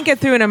 You can't get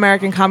through an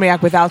American comedy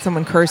act without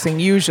someone cursing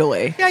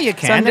usually. Yeah, you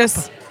So I'm can.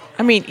 just,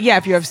 I mean, yeah,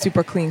 if you have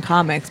super clean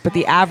comics, but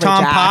the average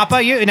Tom act,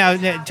 Papa,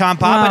 Tom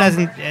Papa Well,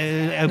 doesn't.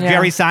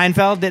 Jerry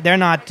Seinfeld, they're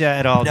not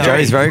at all. dirty.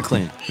 Jerry's very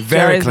clean.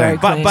 Very Jerry's clean. very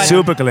clean. But-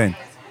 Super clean.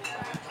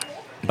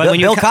 But when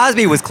Bill you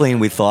Cosby was clean,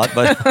 we thought,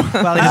 but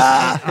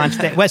well, on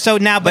stage. Well, so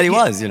now, But he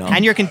was,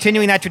 And you're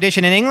continuing that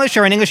tradition in English,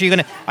 or in English, are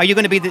you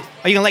going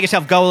to let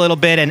yourself go a little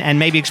bit and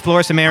maybe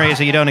explore some areas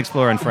that you don't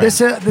explore in French?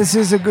 This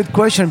is a good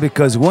question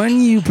because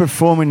when you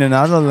perform in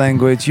another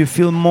language, you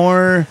feel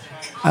more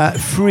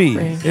free.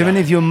 Even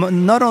if you're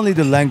not only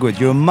the language,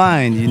 your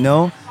mind,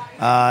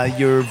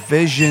 your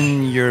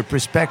vision, your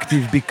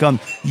perspective become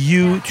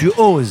tu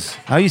oses.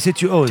 How you say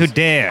tu oses? To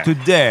dare. To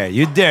dare.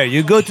 You dare.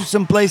 You go to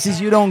some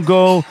places you don't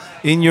go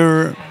in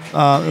your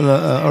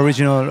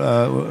original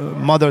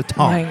mother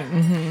tongue. Right.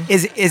 Mm-hmm.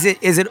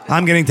 is it?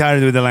 I'm getting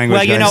tired with the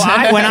language. Well,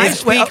 guys. when I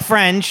speak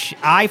French,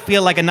 I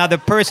feel like another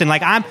person.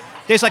 Like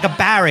there's like a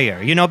barrier,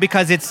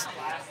 because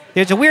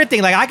there's a weird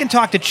thing. Like I can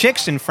talk to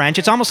chicks in French.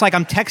 It's almost like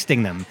I'm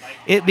texting them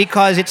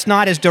because it's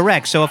not as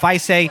direct. So if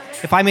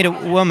I meet a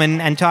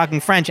woman and talking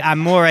French, I'm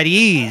more at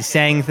ease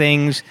saying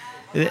things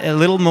a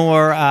little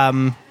more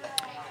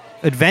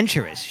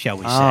adventurous, shall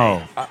we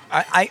say.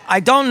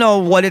 I don't know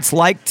what it's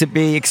like to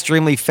be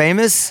extremely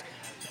famous,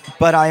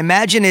 but I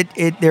imagine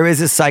there is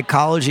a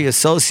psychology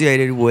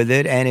associated with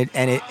it, and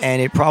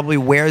it probably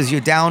wears you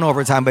down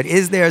over time. But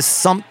is there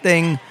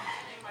something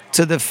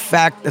to the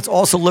fact that's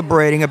also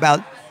liberating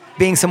about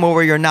being somewhere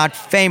where you're not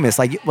famous?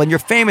 Like when you're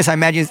famous, I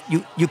imagine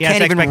you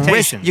can't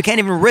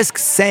even risk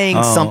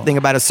saying something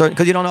about a certain,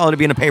 because you don't know it'll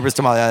be in the papers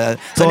tomorrow.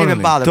 So don't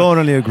even bother.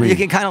 Totally agree. You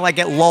can kind of like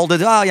get lulled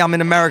into, oh yeah, I'm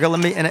in America.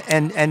 Let me and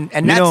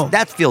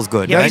that feels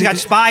good. Yeah, right? he's got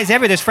spies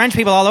everywhere. There's French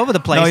people all over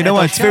the place. No, you know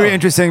what? those It's very shows.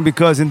 interesting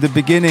because in the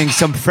beginning,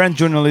 some French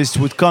journalists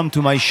would come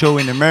to my show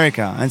in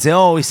America and say,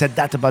 "Oh, he said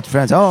that about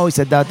France. Oh, he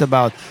said that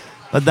about."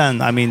 But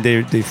then, I mean,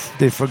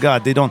 they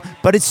forgot. They don't.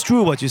 But it's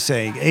true what you're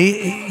saying.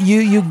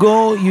 You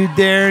go, you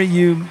dare,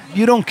 you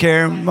don't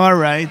care. All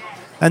right.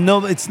 And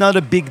no, it's not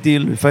a big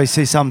deal if I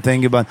say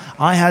something about.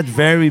 I had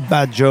very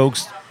bad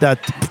jokes that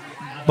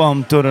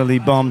totally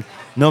bombed.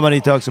 Nobody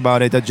talks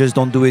about it. I just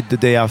don't do it the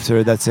day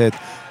after. That's it.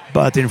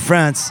 But in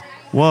France,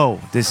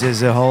 whoa, this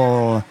is a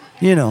whole.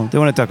 They want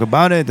to talk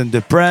about it, and the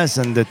press,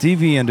 and the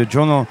TV, and the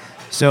journal.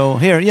 So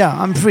here,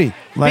 I'm free.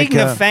 Speaking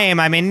of fame,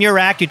 I mean, in your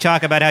act, you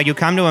talk about how you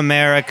come to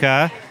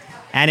America,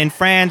 and in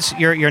France,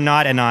 you're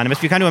not anonymous.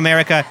 If you come to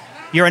America,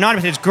 you're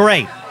anonymous. It's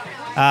great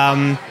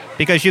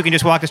because you can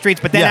just walk the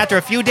streets. But then after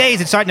a few days,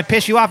 it's starting to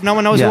piss you off. No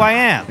one knows who I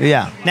am.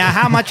 Yeah. Now,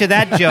 how much of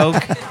that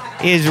joke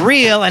is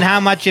real, and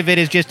how much of it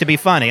is just to be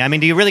funny? I mean,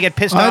 do you really get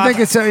pissed off? I think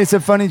it's a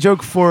funny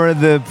joke for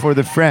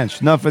the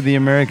French, not for the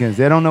Americans.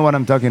 They don't know what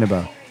I'm talking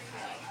about.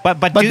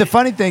 But the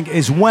funny thing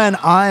is when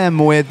I am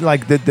with,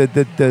 like,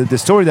 the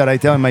story that I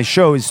tell in my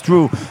show is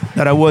true,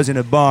 that I was in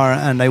a bar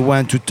and I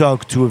went to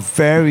talk to a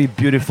very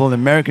beautiful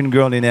American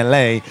girl in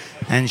LA,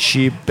 and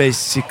she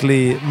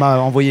basically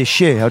m'a envoyé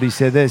chier. How do you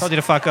say this? Told you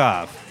to fuck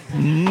off.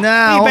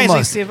 No, You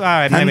almost. all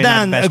right, maybe And not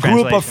then the best a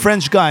group of translation.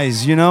 French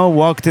guys,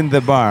 walked in the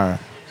bar.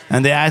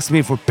 And they asked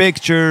me for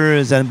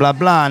pictures and blah,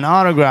 blah, and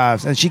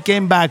autographs. And she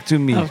came back to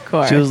me. Of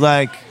course. She was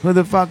like, who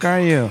the fuck are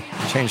you?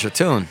 Change your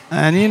tune.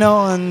 And,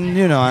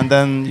 and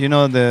then,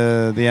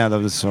 the end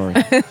of the story.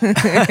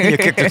 You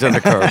kicked her to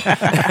the curb.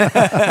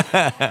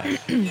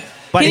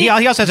 But he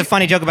also has a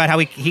funny joke about how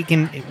he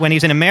can, when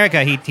he's in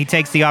America, he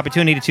takes the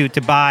opportunity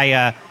to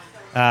buy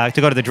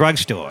to go to the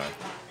drugstore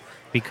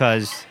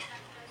because,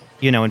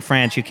 in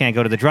France you can't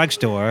go to the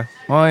drugstore.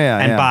 Oh yeah,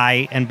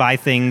 and buy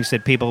things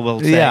that people will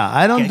say. Yeah,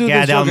 I don't do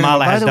Gad this joke Elmaleh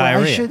anymore. has By the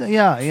way,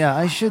 diarrhea.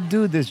 I should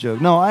do this joke.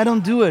 No, I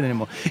don't do it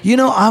anymore.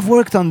 I've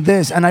worked on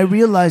this, and I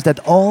realized that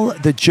all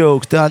the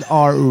jokes that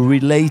are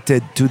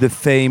related to the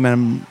fame,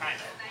 and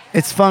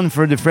it's fun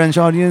for the French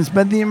audience,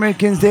 but the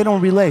Americans, they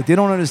don't relate. They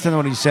don't understand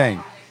what he's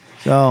saying.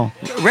 So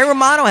Ray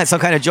Romano had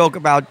some kind of joke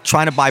about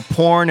trying to buy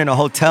porn in a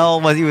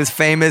hotel when he was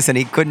famous, and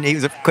he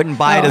couldn't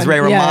buy it as Ray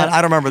Romano.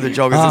 I don't remember the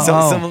joke. It's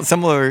a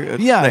similar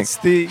thing.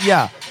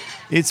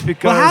 It's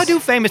because. Well, how do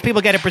famous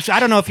people get I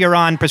don't know if you're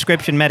on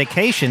prescription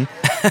medication,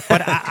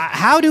 but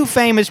how do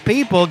famous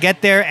people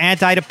get their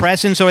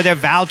antidepressants or their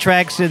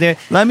Valtrex or their?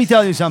 Let me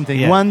tell you something.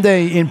 Yeah. One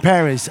day in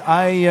Paris,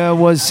 I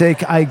was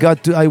sick.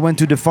 I went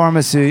to the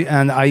pharmacy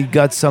and I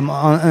got some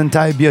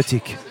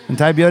antibiotic.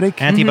 Antibiotic.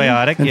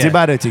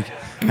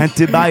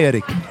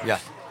 Antibiotic. Yeah.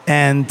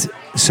 And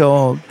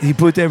so he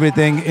put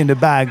everything in the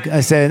bag.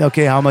 I said,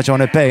 okay, how much I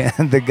want to pay?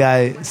 And the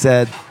guy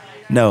said,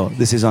 no,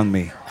 this is on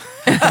me.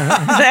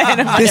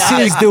 This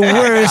is the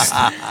worst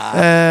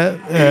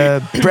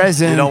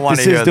present. You don't want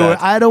to hear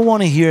that. I don't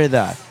want to hear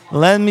that.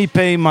 Let me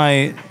pay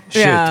my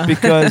shit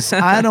because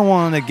I don't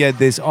want to get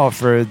this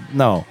offered.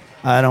 No,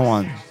 I don't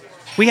want.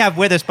 We have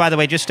with us, by the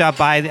way, just stopped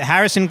by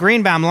Harrison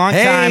Greenbaum,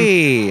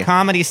 longtime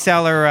Comedy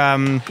Cellar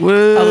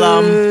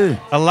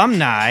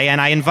alumni, and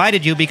I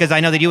invited you because I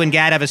know that you and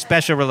Gad have a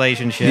special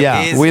relationship.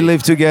 Yeah, we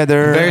live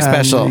together. Very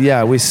special.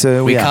 Yeah, we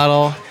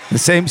cuddle. The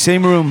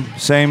same room,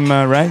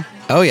 right?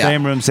 Oh yeah,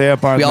 same room, same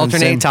apartment. We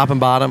alternate top and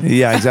bottom.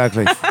 Yeah,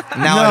 exactly.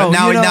 Now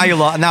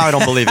I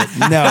don't believe it.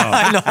 No,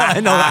 I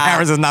know that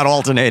Harrison's not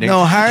alternating.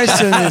 No,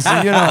 Harrison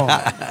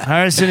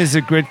is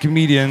a great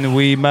comedian.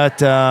 We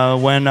met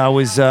when I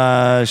was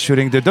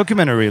shooting the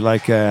documentary,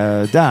 like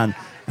Dan.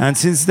 And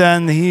since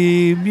then,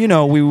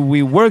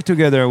 we work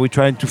together. We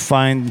try to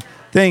find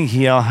things.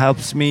 He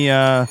helps me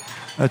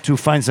to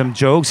find some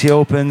jokes. He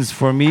opens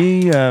for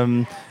me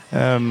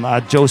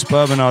at Joe's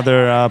Pub and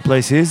other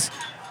places.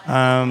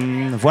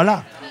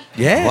 Voila.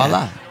 Yeah.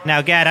 Voila.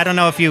 Now, Gad, I don't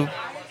know if you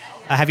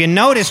have you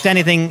noticed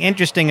anything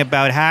interesting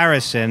about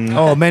Harrison?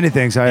 Oh, many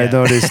things I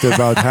noticed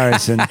about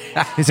Harrison.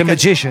 He's a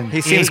magician.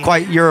 He seems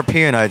quite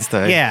European, I'd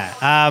say. Yeah.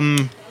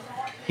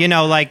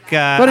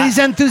 But he's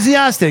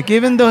enthusiastic,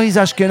 even though he's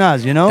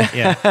Ashkenaz, you know?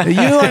 Yeah.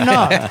 You are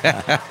not.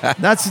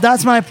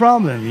 That's my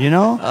problem, you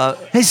know?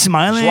 He's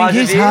smiling, joie de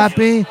he's vivre?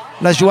 happy.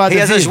 La joie de He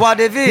has a vivre. joie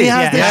de vivre. He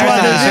has the Yeah.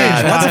 joie de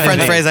vivre. That's a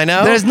French phrase I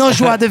know. There's no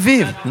joie de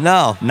vivre.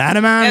 No. Not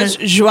a man. Yes,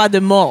 joie de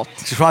mort.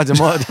 Joie de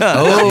mort.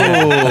 Oh.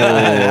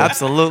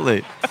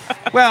 Absolutely.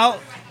 Well,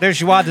 there's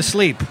joie de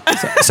sleep.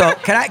 So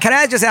can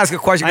I just ask a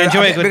question? I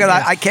enjoy it because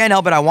with- I can't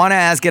help it. I want to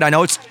ask it. I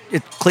know it's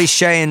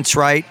cliche and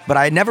trite, but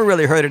I never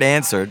really heard it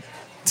answered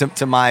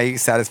to my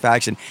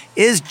satisfaction.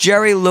 Is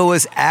Jerry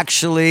Lewis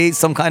actually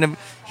some kind of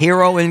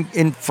hero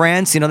in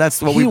France? You know,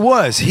 that's what He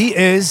was.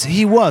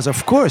 He was.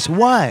 Of course.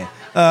 Why?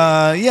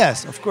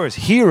 Yes, of course.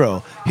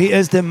 Hero. He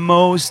is the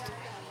most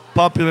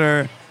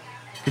popular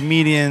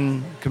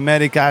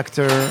comedic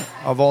actor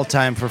of all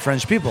time for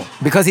French people.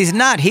 because he's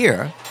not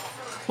here.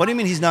 What do you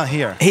mean he's not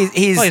here? He's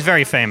Well, he's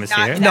very famous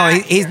here. no,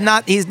 he's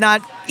not. He's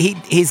not.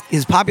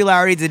 His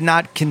popularity did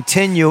not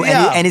continue,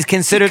 Yeah, and he's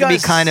considered to be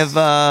because- kind of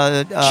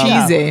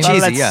Cheesy.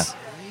 Cheesy, yeah.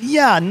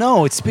 Yeah,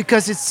 no, it's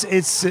because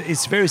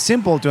it's very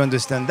simple to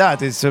understand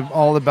that. It's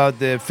all about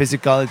the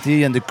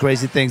physicality and the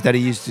crazy things that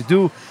he used to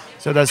do.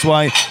 So that's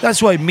why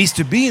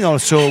Mr. Bean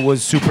also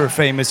was super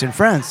famous in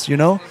France, you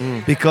know,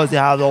 because they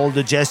had all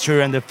the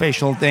gesture and the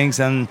facial things,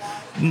 and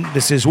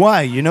this is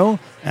why, you know.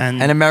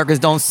 And Americans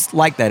don't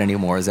like that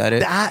anymore. Is that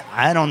it? that,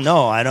 I don't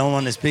know. I don't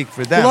want to speak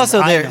for them. Well, also,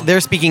 I know. they're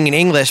speaking in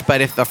English,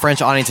 but if the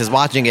French audience is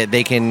watching it,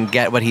 they can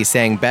get what he's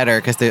saying better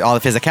because all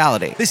the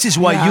physicality. This is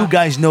why you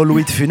guys know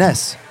Louis de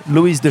Funès.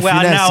 Louis de Well,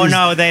 Funès.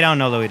 no, they don't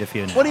know Louis de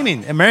Funès. What do you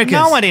mean, Americans?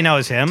 Nobody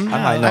knows him. No.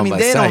 I know. I mean, by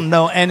they sight. don't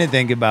know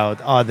anything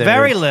about other.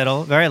 Very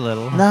little. Very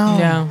little. No.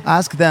 Yeah.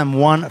 Ask them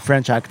one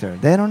French actor.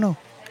 They don't know.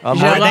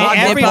 Gerard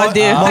everyone-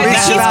 Depardieu.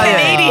 Maurice He's Chevalier.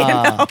 Canadian.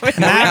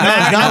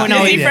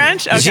 No, Is he he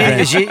French? Is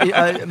Okay.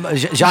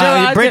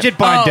 Jean, Bridget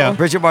Bardot.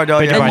 Bridget Bardot,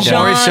 Bridget yeah. Bardot.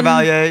 Maurice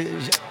Chevalier.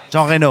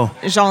 Jean Reno.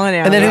 Jean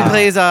Reno. And then who yeah.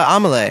 plays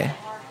Amelie?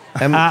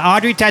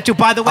 Audrey Tautou.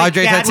 By the way,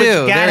 Audrey Gad,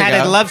 Tautou. Gad There you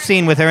had go. a love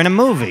scene with her in a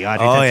movie.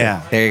 Audrey Oh Tautou.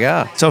 yeah. There you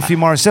go. Sophie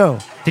Marceau.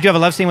 Did you have a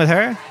love scene with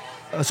her?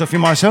 Sophie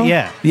Marceau.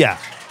 Yeah. Yeah.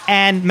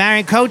 And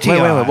Marion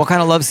Cotillard. Wait. What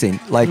kind of love scene?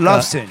 Like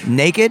Love scene.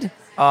 Naked?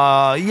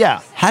 Yeah.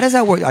 How does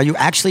that work? Are you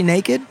actually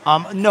naked?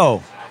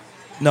 No.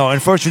 No,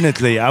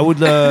 unfortunately, I would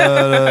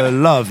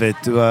love it.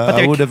 I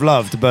they're- would have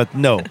loved, but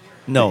no.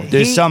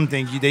 There's He-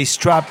 something. They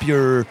strap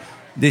your.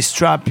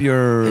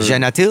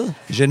 Genatil?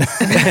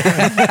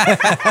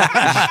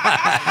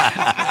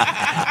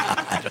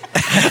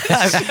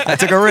 I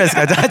took a risk.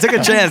 I took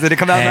a chance. Did it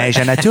come out? Hey,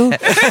 Janatu.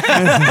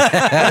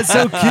 That's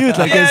so cute.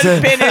 Like it's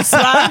a, Penis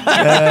one.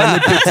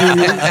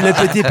 le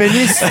petit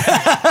pénis.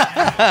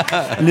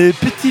 Le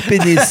petit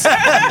pénis.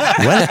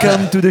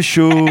 Welcome to the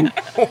show.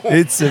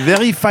 It's a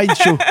very fine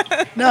show.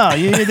 No,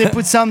 they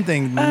put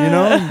something,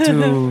 And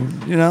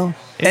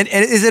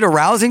is it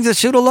arousing to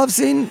shoot a love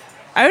scene?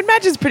 I would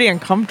imagine it's pretty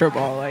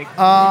uncomfortable. Like,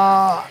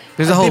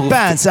 There's a whole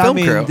depends. film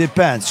crew.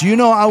 Depends. You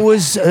know, I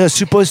was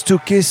supposed to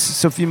kiss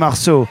Sophie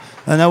Marceau,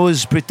 and I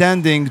was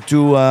pretending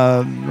to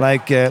a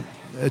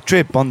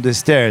trip on the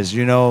stairs.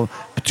 You know,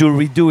 to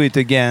redo it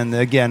again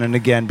and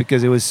again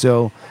because it was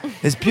so.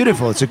 It's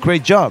beautiful. It's a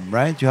great job,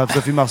 right? You have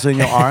Sophie Marceau in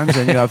your arms,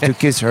 and you have to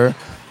kiss her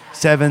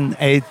 7,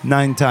 8,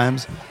 9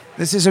 times.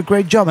 This is a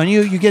great job, and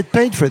you get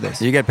paid for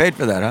this. You get paid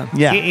for that, huh?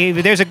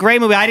 Yeah. There's a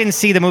great movie. I didn't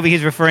see the movie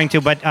he's referring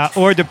to, but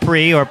Hors de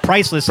Prix or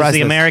Priceless is the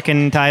Priceless.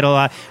 American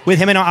title. With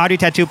him and Audrey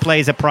Tautou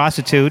plays a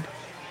prostitute.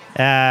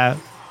 That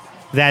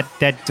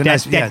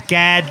nice- yeah.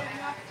 Gad.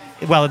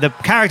 Well, the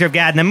character of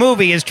Gad in the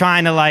movie is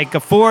trying to like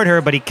afford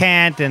her, but he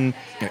can't, and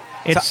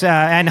it's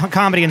and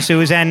comedy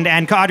ensues. And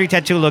Audrey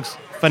Tautou looks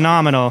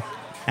phenomenal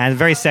and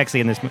very sexy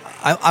in this movie.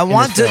 I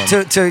want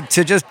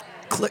to just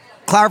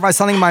clarify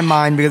something in my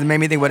mind because it made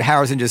me think what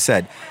Harrison just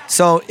said.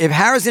 So if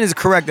Harrison is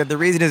correct that the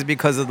reason is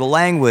because of the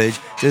language,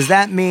 does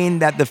that mean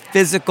that the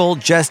physical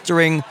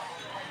gesturing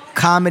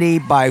comedy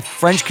by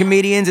French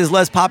comedians is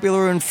less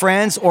popular in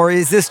France, or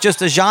is this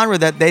just a genre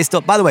that they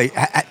still... By the way,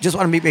 I just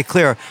want to make it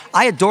clear,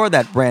 I adore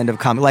that brand of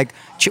comedy. Like,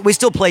 we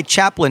still play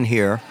Chaplin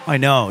here I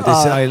know.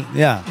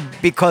 Yeah.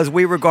 because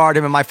we regard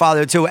him, and my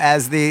father too,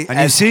 as the... And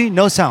you see,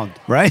 no sound,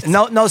 right?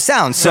 No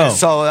sound. So,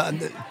 No.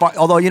 but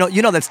although you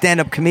know that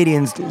stand-up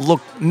comedians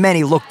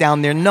many look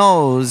down their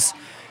nose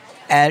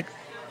at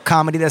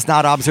comedy that's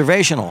not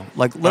observational.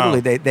 Like literally,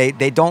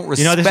 they don't respect.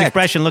 You know this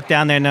expression, look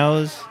down their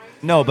nose?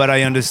 No, but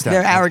I understand.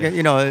 They're arrogant.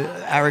 You know,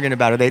 arrogant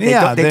about it. They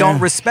Yeah, don't they're-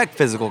 respect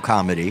physical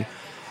comedy.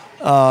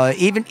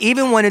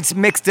 Even when it's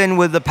mixed in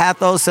with the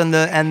pathos and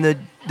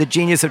the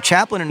genius of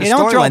Chaplin in the You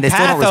don't throw storyline, they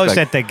still don't pathos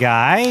respect. at the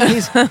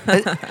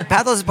guy.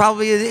 Pathos is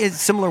probably a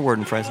similar word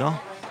in French, no?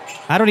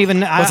 I don't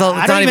even. Well, it's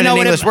I don't not even know an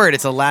what English it, word.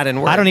 It's a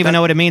Latin word. I don't even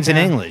know what it means in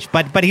English.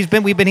 But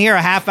we've been here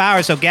a half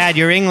hour. So Gad,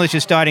 your English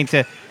is starting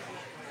to.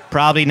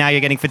 Probably now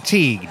you're getting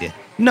fatigued.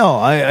 No,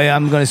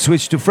 I'm going to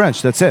switch to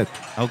French. That's it.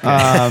 Okay.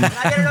 Can I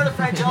get another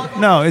French uncle?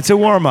 No, it's a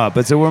warm up.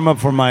 It's a warm up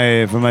for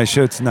my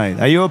show tonight.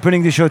 Are you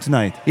opening the show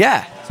tonight?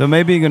 Yeah. So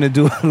maybe you're going to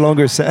do a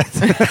longer set.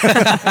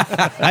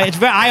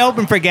 I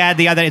opened for Gad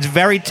the other. It's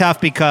very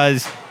tough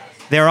because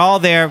they're all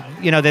there.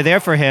 They're there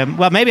for him.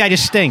 Well, maybe I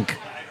just stink,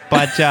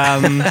 but I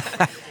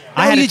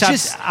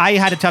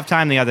had a tough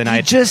time the other You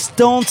night. just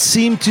don't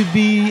seem to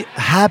be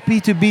happy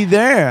to be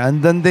there,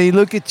 and then they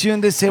look at you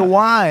and they say,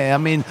 "Why?" I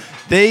mean,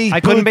 I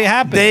couldn't be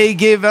happy. They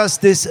give us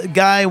this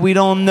guy we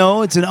don't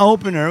know. It's an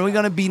opener. We're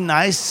gonna be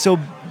nice, so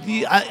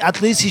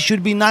at least he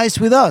should be nice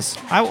with us.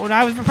 I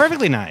was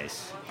perfectly nice.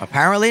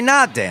 Apparently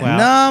not, Dan. Well,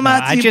 No,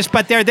 Matthew.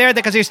 but they're there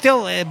because they're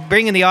still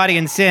bringing the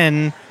audience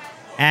in,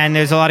 and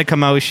there's a lot of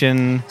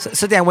commotion.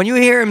 So Dan, when you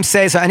hear him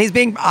say so, and he's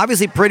being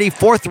obviously pretty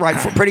forthright,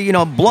 pretty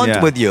blunt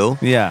Yeah. with you.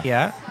 Yeah.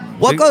 Yeah.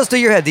 What goes through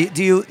your head?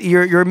 Do you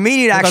your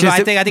immediate action? I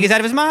think he's out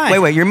of his mind.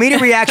 Wait. Your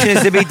immediate reaction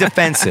is to be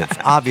defensive.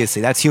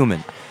 Obviously, that's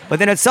human. But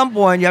then at some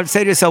point, you have to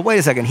say to yourself, wait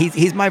a second,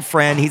 he's my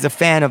friend. He's a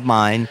fan of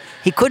mine.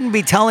 He couldn't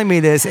be telling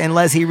me this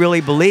unless he really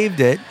believed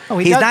it. Oh,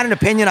 he's not an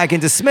opinion I can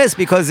dismiss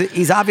because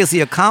he's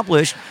obviously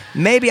accomplished.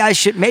 Maybe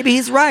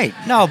he's right.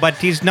 No, but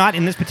he's not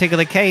in this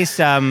particular case.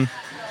 No,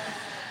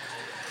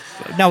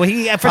 for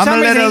I'm some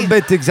a reason little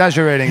bit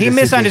exaggerating. he the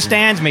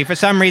misunderstands me. For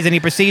some reason, he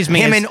perceives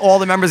me Him as and all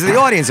the members of the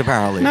audience,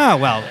 apparently.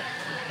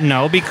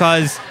 No,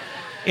 because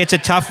it's a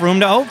tough room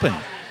to open.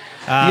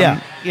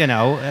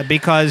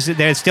 Because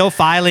they're still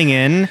filing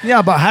in.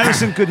 Yeah, but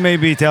Harrison could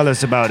maybe tell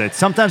us about it.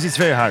 Sometimes it's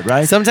very hard,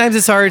 right? Sometimes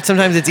it's hard.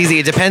 Sometimes it's easy.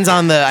 It depends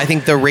on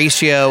the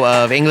ratio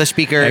of English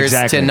speakers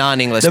to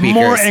non-English speakers. The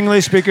more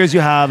English speakers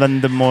you have,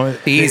 and the more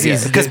the easier.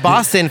 Because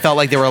Boston felt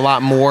like there were a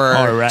lot more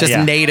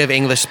native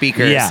English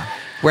speakers. Yeah.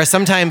 Whereas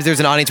sometimes there's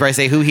an audience where I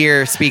say, who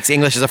here speaks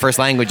English as a first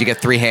language? You get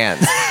 3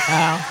 hands.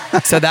 Wow.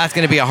 So that's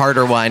going to be a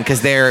harder one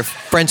because they're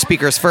French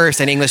speakers first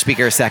and English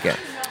speakers second.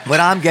 What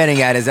I'm getting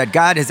at is that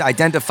God has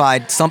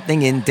identified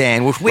something in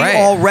Dan, which we Right.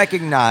 all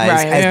recognize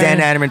as Dan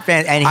Natterman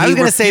fans, and I he was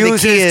gonna say the key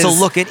refuses is- to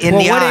look it in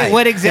Well, the eye.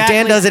 what If exactly?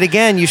 Dan does it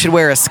again, you should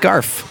wear a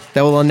scarf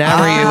that will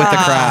enamor you with the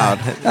crowd.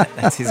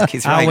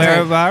 He's right.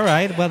 All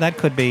right. Well, that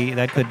could be.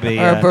 Or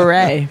a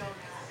beret.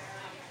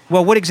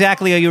 Well, what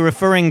exactly are you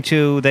referring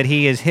to that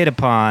he is hit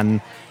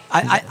upon?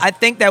 I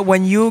think that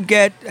when you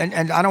get,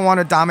 and I don't want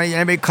to dominate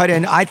anybody, cut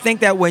in. I think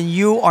that when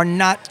you are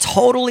not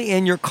totally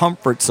in your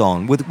comfort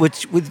zone,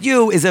 which with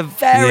you is a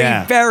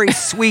very, very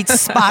sweet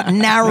spot,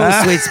 narrow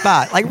sweet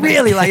spot. Like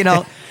really,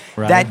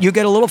 that you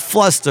get a little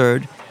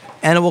flustered,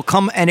 and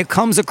it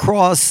comes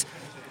across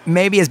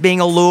maybe as being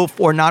aloof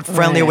or not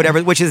friendly or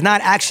whatever, which is not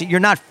actually, you're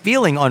not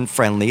feeling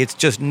unfriendly. It's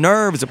just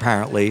nerves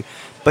apparently,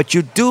 but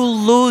you do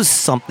lose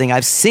something.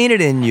 I've seen it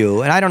in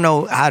you, and I don't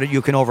know how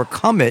you can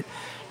overcome it.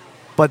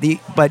 But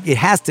it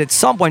has to at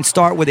some point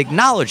start with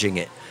acknowledging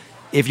it,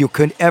 if you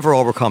could ever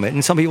overcome it.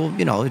 And some people,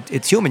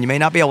 it's human. You may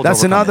not be able to. That's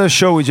overcome another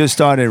show we just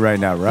started right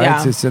now, right?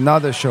 Yeah. It's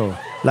another show.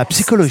 La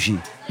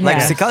psychologie. Like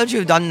Yeah. psychology,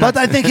 you've done. But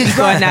I think it's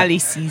right.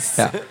 Psychoanalysis.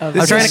 I'm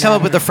trying to come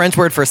up with the French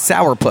word for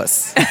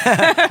sourpuss.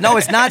 no,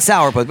 it's not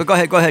sourpuss. But go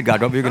ahead,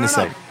 God. What were you going to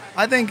say?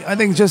 I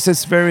think just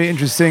it's very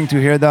interesting to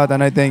hear that,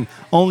 and I think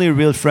only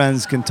real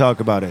friends can talk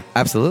about it,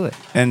 Absolutely.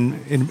 and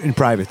in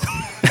private.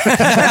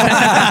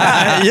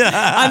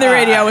 On the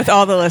radio with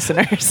all the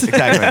listeners.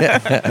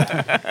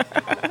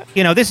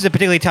 This is a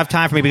particularly tough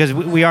time for me because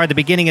we are at the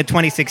beginning of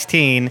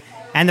 2016,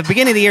 and the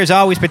beginning of the year is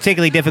always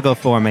particularly difficult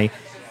for me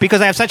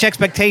because I have such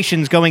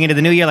expectations going into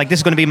the new year, like this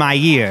is going to be my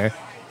year.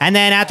 And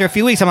then after a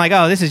few weeks, I'm like,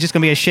 oh, this is just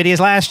going to be as shitty as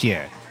last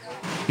year.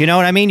 You know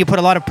what I mean? You put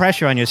a lot of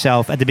pressure on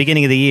yourself at the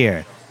beginning of the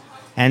year.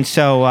 And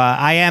so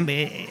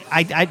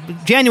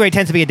January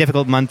tends to be a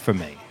difficult month for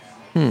me.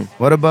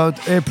 What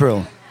about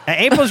April?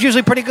 April's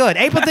usually pretty good.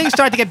 April things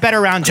start to get better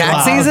around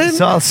Tax July. season?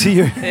 So I'll see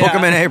you. Book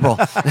them in April.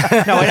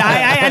 No,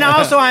 and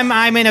also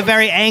I'm in a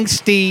very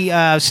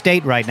angsty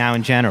state right now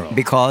in general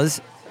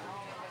Because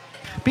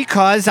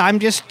because I'm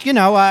just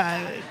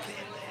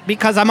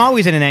because I'm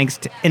always in an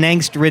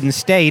angst-ridden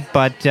state,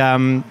 but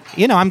I'm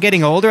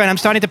getting older and I'm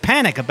starting to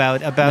panic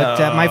about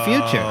my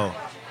future.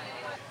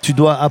 Tu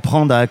dois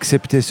apprendre à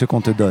accepter ce qu'on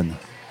te donne.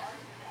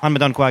 On me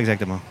donne quoi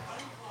exactement?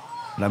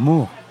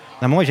 L'amour.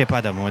 Non, moi j'ai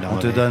pas d'amour. On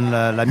te donne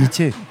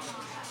l'amitié.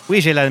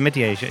 Oui, j'ai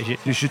l'amitié.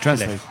 You should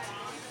translate.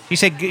 You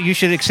said you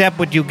should accept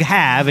what you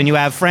have, and you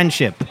have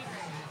friendship.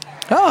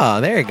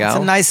 Oh, there you go. it's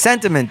a nice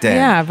sentiment, Dan.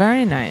 Yeah,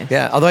 very nice.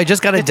 Yeah, although I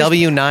just got a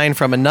W-9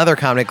 from another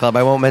comedy club,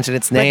 I won't mention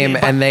its name,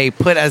 and they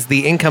put as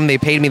the income they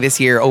paid me this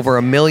year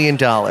over $1 million.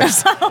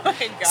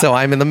 So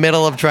I'm in the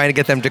middle of trying to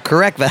get them to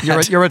correct that.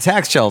 You're a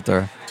tax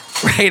shelter.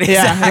 Right?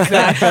 Yeah,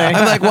 exactly.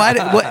 I'm like,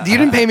 what? You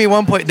didn't pay me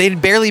they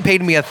barely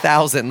paid me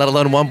 $1,000, let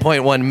alone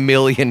 $1.1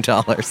 million.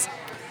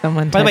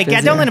 Someone By the way, typed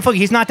his Gad ear. Elmaleh,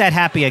 he's not that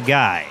happy a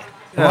guy.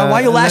 Why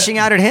are you lashing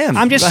out at him?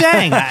 I'm just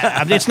saying.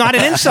 It's not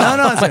an insult.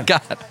 Oh my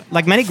God.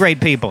 Like many great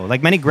people,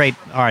 like many great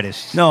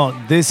artists. No,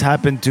 this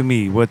happened to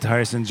me. What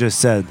Harrison just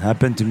said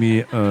happened to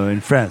me in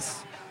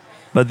France.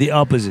 but the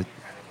opposite.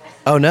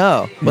 Oh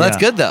no. Well,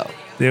 that's Yeah. good though.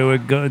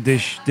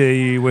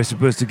 They were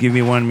supposed to give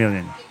me 1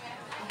 million.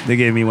 They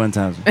gave me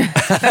 1,000. Maybe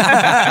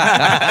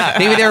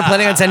they were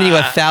planning on sending you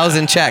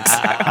 1,000 checks.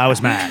 I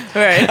was mad.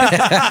 Right.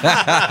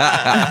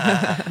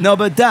 No,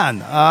 but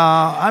Dan,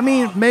 I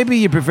mean, maybe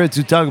you prefer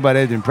to talk about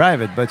it in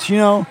private, but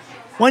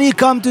when you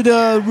come to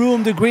the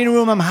room, the green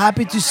room, I'm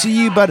happy to see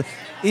you, but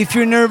if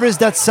you're nervous,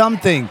 that's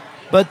something.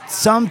 But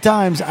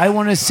sometimes I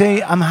want to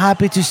say, I'm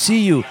happy to see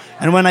you.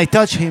 And when I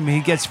touch him, he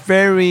gets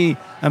very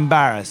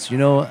embarrassed,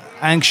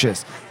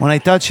 anxious. When I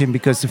touch him,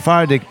 because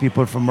Sephardic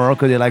people from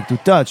Morocco, they like to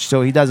touch,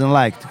 so he doesn't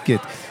like to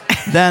get.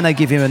 Then I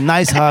give him a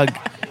nice hug,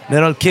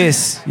 little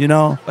kiss,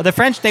 But the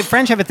French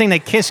have a thing. They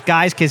kiss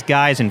guys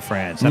in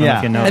France. I don't know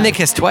if you know. And they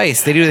kiss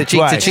twice. They do the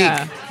cheek to Twice. cheek.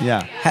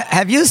 Yeah.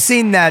 Have you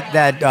seen that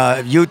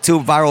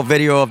YouTube viral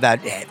video of that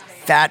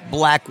fat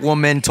black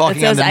woman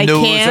talking on says, the "I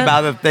news can't."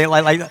 about the thing?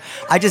 I don't know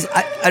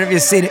if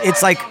you've seen it.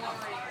 It's like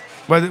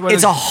What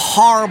it's a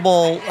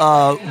horrible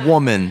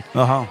woman.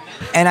 Uh-huh.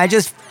 And I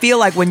just feel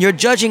like when you're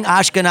judging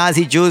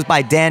Ashkenazi Jews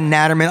by Dan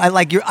Natterman,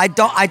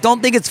 I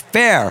don't think it's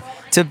fair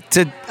to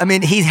to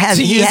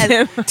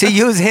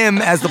use him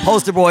as the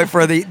poster boy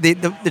for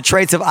the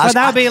traits of Ashkenazi.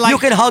 that would be like- You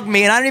can hug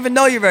me, and I don't even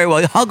know you very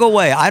well. Hug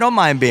away. I don't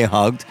mind being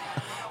hugged.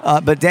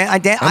 But Dan,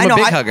 I'm I a know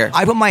big hugger.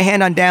 I put my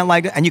hand on Dan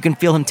and you can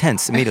feel him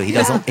tense immediately.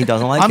 He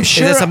doesn't like I'm it.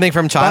 sure. Is this something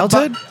from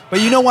childhood?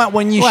 But you know what?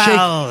 When you shake,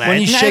 No,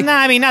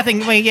 I mean nothing.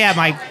 Well, yeah,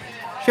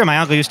 my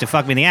uncle used to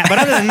fuck me in the ass, but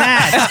other than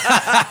that,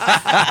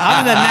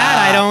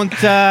 I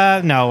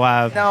don't. No.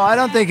 No, I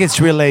don't think it's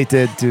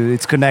related to.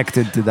 It's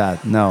connected to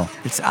that. No.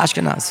 It's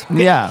Ashkenaz.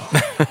 Yeah.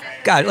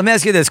 God, let me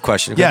ask you this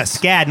question. Okay? Yes.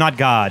 Gad, not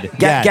God.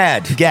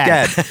 Gad.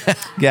 Gad.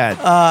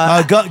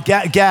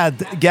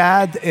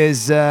 Gad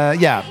is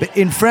but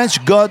in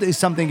French, God is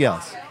something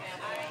else.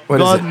 What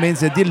is God it?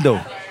 means a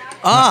dildo.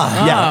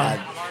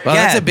 Yeah. Well,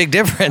 that's Gad. a big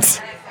difference.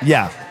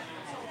 Yeah.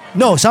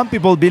 No, some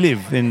people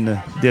believe in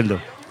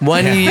dildo.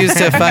 One you use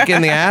to fuck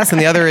in the ass,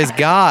 and the other is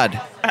God.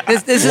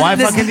 This Why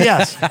is, fucking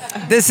yes?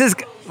 This is.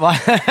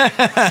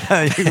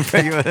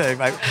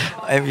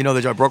 You know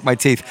the joke. I broke my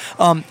teeth.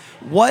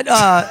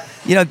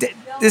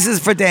 This is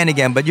for Dan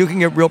again, but you can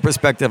get real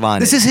perspective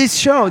on This it. is his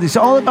show. This is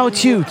all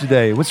about you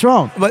today. What's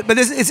wrong? But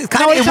this it's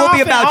kind No, of it's it will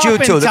be often- about you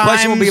too. The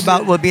question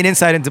oftentimes- will be an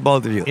insight into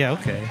both of you. Yeah,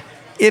 okay.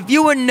 If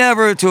you were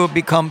never to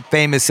become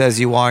famous as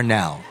you are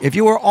now, if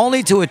you were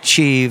only to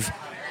achieve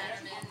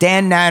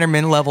Dan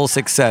Natterman level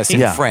success in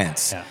Yeah.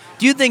 France, Yeah.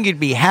 do you think you'd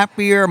be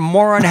happier,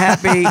 more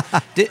unhappy?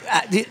 do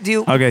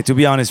you? Okay, to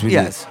be honest with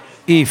Yes.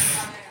 you,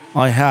 if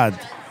I had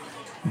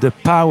the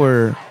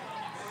power,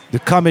 the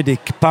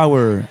comedic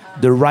power,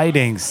 the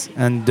writings,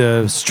 and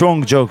the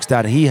strong jokes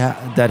that he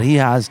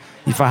has,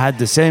 if I had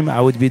the same, I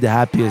would be the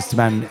happiest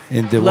man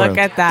in the world. Look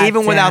at that.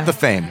 Even without Dan. the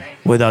fame,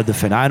 Without the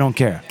fin, I don't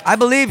care. I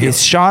believe you.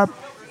 He's sharp.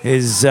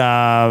 He's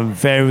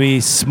very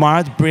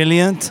smart,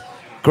 brilliant,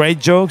 great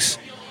jokes.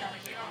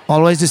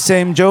 Always the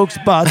same jokes,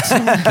 but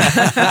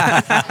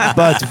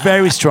but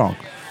very strong,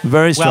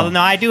 very strong. Well,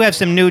 no, I do have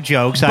some new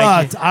jokes.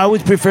 But I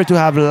would prefer to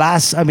have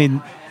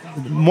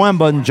moins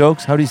bonnes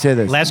jokes. How do you say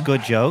this? Less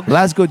good jokes.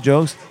 Less good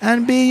jokes,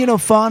 and be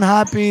fun,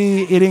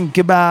 happy, eating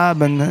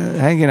kebab and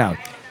hanging out.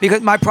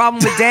 Because my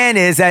problem with Dan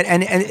is that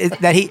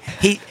that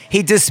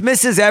he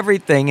dismisses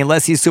everything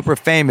unless he's super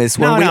famous.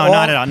 No,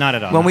 not at all, not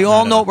at all, When we not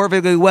all at know all. it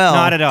perfectly well,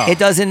 Not at all. It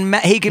doesn't.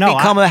 He could No,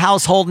 become a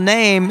household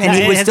name, and No,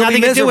 he would it has still be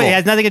nothing to do miserable. with it. It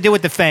has nothing to do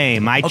with the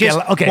fame. I just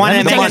want to let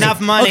me make tell you.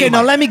 enough money. Okay,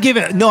 now let me give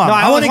it. No, I I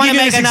want always to wanna give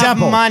you make this enough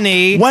example.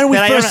 money When we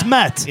that I don't- first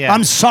met, Yeah.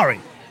 I'm sorry.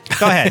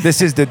 Go ahead.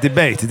 This is the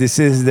debate. This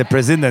is the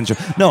presidential.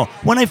 No,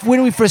 when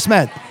we first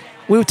met,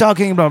 we were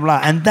talking blah blah,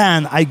 and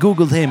then I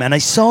googled him and I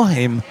saw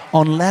him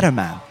on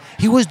Letterman.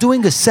 He was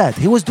doing a set.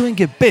 He was doing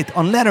a bit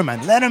on Letterman.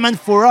 Letterman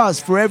for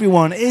us, for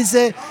everyone, is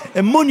a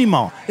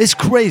monument. It's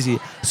crazy.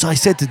 So I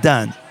said to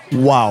Dan,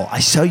 "Wow, I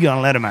saw you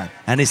on Letterman,"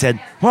 and he said,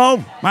 "Well,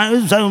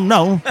 I don't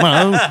know."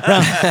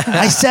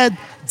 I said,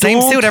 Same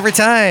 "Don't- suit every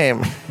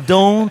time.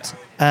 Don't,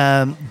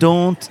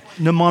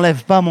 ne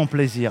m'enlève pas mon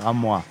plaisir à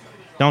moi.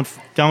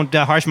 Don't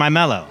harsh my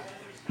mellow.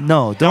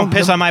 No, Don't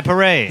piss on my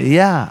parade.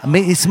 Yeah, I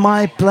mean, it's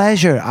my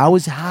pleasure. I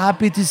was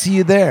happy to see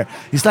you there.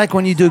 It's like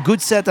when you do a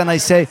good set and I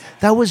say,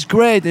 that was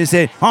great. They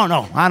say, oh,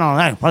 no, I don't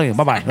know. Okay,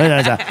 bye-bye.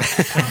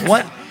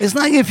 What? It's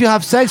like if you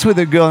have sex with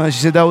a girl and she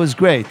said, that was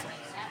great.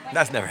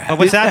 That's never But happened.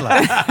 what's that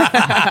like?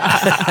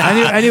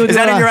 And you would Is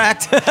do that in your your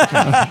act?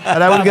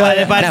 And I would go,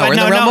 No, we're in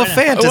the realm of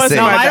fantasy.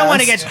 No, I don't want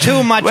to get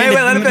too much Wait,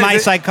 let him into my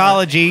finish.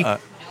 psychology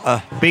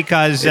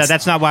because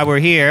that's not why we're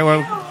here.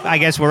 I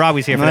guess we're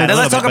always here for that. Now a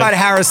let's talk little bit,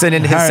 about Harrison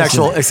and his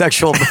Harrison.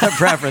 sexual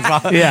preference.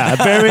 yeah,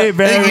 very,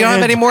 very. You don't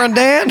have any more on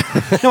Dan?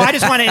 but- No, I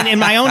just want to, in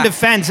my own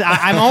defense,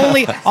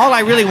 all I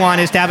really want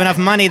is to have enough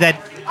money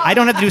that I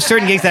don't have to do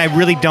certain gigs that I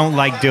really don't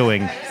like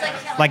doing,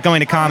 like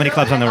going to comedy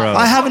clubs on the road.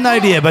 I have an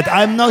idea, but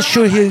I'm not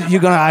sure you're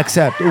going to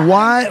accept.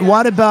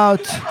 What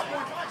about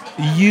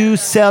you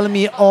sell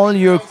me all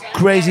your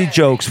crazy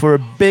jokes for a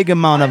big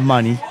amount of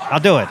money? I'll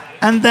do it.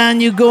 And then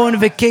you go on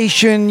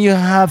vacation, you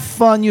have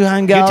fun, you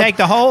hang You out. take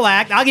the whole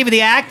act. I'll give you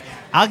the act.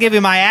 I'll give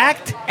you my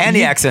act. And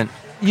the accent.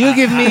 You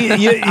give me.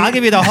 I'll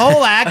give you the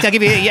whole act. I'll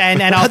give you,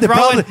 and I'll The throw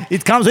problem, in.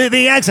 it comes with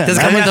the accent. Does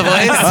it come with the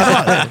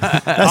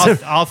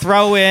voice? I'll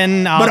throw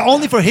in. But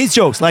only for his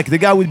jokes. Like the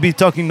guy would be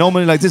talking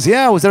normally like this.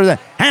 Yeah, was there that?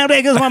 How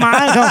big is my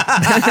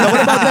uncle? So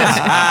what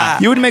about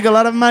this? You would make a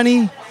lot of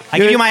money. I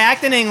give you my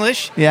act in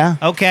English. Yeah.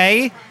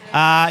 Okay.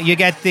 You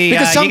get the.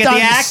 Because You get the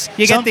sometimes- act.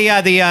 You get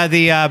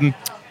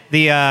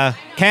the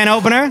can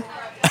opener.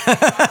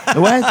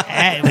 What?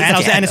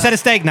 And a set of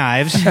steak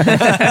knives Go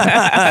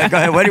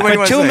ahead. What do you for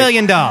want to $2 say?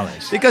 million.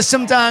 Because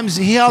sometimes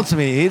he helps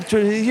me.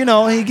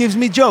 He gives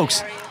me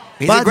jokes.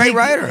 He's a But great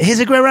writer. He's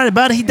a great writer,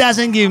 but he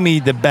doesn't give me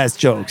the best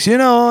jokes. He take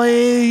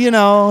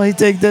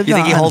the. You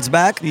think he holds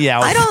back? Yeah,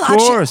 I don't of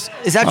course.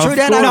 actually- is that true, Of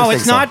Dan? I course. don't No, think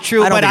it's so. not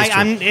true. I don't But think it's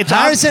true. it's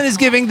Harrison is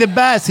giving the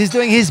best. He's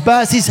doing his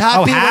best. He's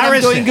happy when I'm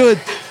Harrison. doing good.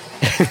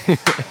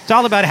 It's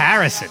all about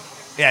Harrison.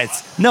 Yeah,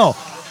 no.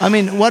 I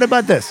mean, what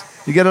about this?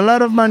 You get a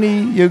lot of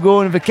money. You go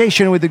on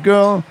vacation with the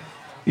girl.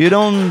 You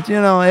don't,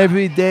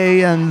 every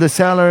day and the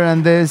cellar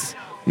and this.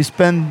 You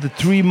spend the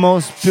 3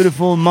 most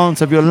beautiful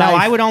months of your No, life.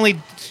 I would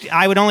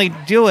only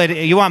do it.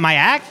 You want my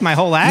act, my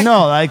whole act?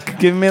 No, like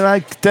give me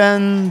like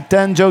 10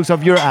 jokes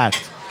of your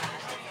act.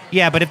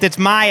 Yeah, but if it's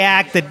my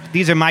act that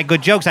these are my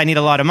good jokes, I need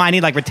a lot of money. I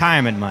need like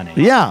retirement money,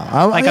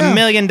 Yeah, like yeah. $1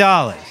 million,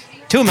 $2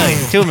 million,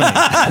 $2 million.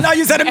 No,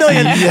 you said $1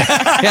 million.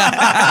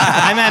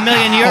 I'm at €1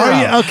 million.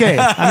 Okay,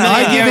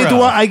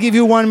 euro. I give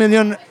you 1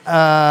 million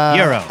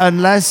Euro.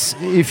 unless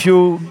if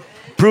you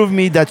prove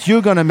me that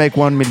you're gonna make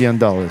 $1 million.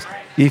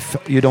 If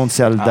you don't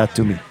sell that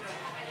to me.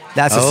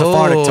 That's a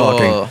Sephardic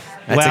talking.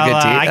 That's Well, a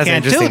good deal. I That's an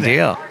can't do interesting that.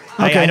 deal.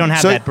 Okay, I don't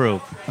have so- that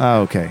proof.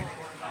 Okay,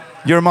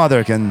 your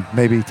mother can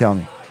maybe tell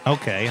me.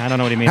 Okay, I don't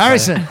know what he means. by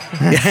Harrison,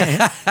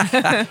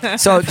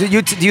 So do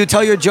you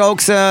tell your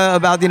jokes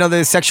about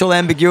the sexual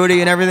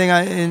ambiguity and everything?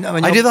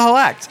 I do the whole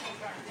act.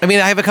 I mean,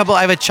 I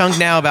have a chunk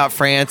now about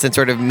France and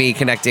sort of me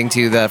connecting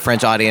to the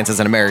French audience as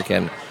an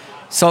American.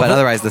 So But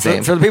otherwise the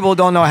same. For the people who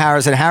don't know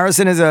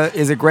Harrison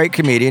is a great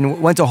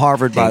comedian. Went to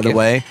Harvard, by Thank the you.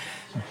 way.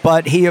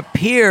 But he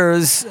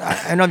appears,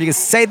 I don't know if you can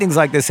say things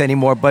like this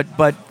anymore,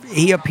 but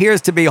he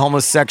appears to be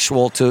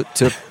homosexual to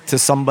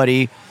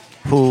somebody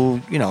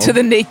who, To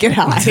the naked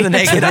eye. to the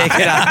naked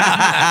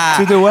eye.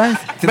 to the what?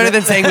 Better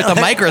than saying with a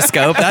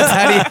microscope. That's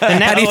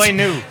how do you, I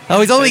knew. Oh,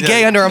 he's only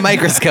gay under a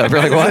microscope. You're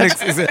like,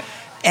 what?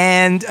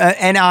 And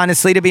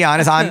honestly, to be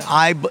honest,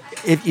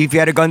 if you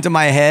had a gun to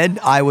my head,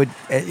 I would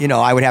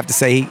have to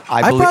say I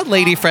I believe. brought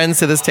lady friends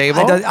to this table.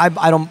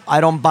 I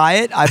don't buy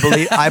it.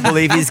 I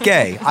believe he's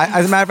gay.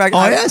 As a matter of fact,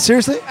 Oh yeah,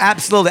 seriously?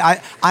 absolutely.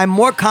 I'm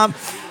more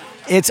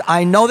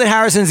I know that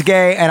Harrison's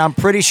gay, and I'm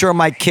pretty sure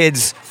my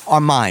kids are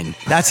mine.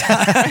 That's how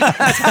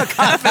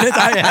confident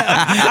I am.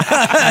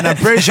 And I'm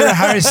pretty sure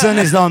Harrison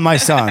is not my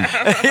son.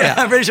 Yeah,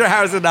 I'm pretty sure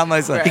Harrison's not my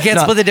son. You can't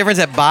No, split the difference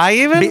at bi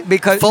even?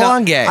 because full no,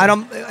 on gay. I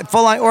don't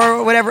full on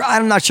or whatever.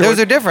 I'm not sure. Those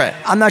are different.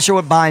 I'm not sure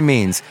what bi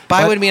means.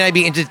 Bi But- would mean I'd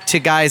be into to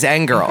guys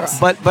and girls.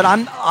 But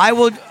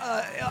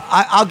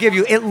I'll give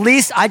you at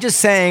least. I just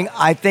saying.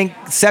 I think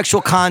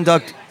sexual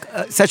contact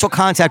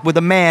with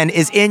a man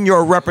is in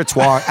your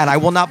repertoire, and I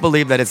will not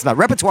believe that it's not.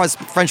 Repertoire is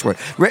a French word.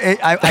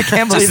 I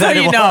can't believe so that.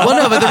 you it know.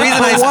 Well, no, but the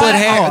reason I split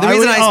hair,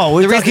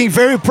 we're talking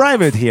very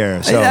private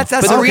here. So. That's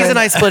but the okay. reason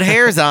I split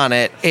hairs on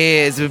it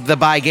is the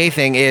bi gay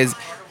thing is.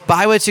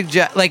 Bi would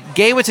suggest,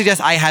 gay would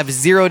suggest I have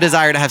zero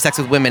desire to have sex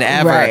with women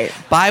ever. Right.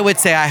 Bi would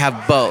say I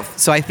have both.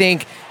 So I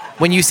think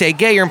when you say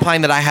gay, you're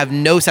implying that I have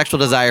no sexual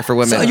desire for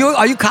women. So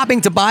are you copying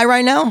to bi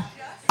right now?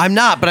 I'm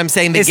not, but I'm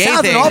saying the It gay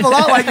sounds thing. an awful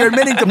lot like you're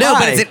admitting to No,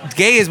 bi. but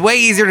gay is way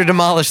easier to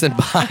demolish than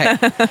bi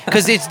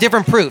because it's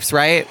different proofs,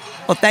 right?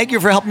 Well, thank you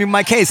for helping me with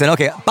my case. And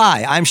okay,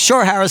 bi. I'm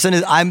sure Harrison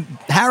is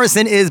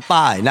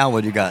bi. Now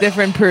what you got?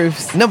 Different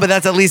proofs. No, but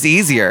that's at least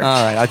easier.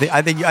 All right.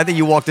 I think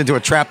you walked into a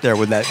trap there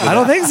with that. I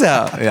don't think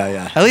so.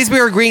 Yeah. At least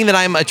we were agreeing that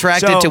I'm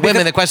attracted So, to women.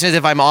 because- The question is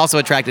if I'm also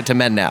attracted to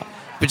men now,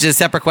 which is a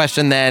separate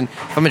question than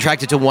if I'm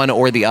attracted to one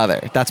or the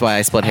other. That's why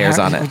I split hairs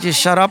on it.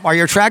 Just shut up. Are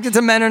you attracted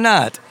to men or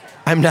not?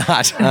 I'm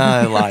not.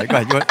 I lied. Go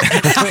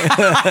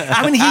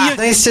ahead.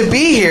 Nice to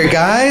be here,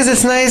 guys.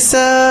 It's nice.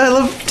 I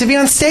love to be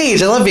on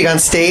stage. I love being on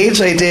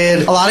stage. I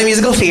did a lot of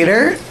musical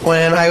theater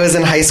when I was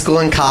in high school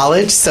and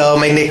college, so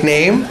my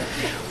nickname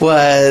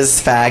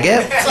was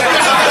Faggot.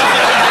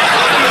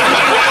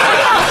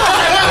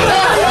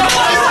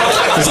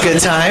 It was good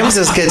times. It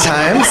was good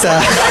times.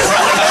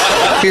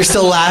 If you're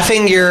still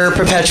laughing, you're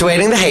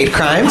perpetuating the hate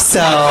crime,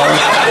 so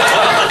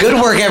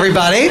good work,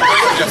 everybody.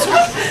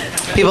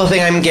 People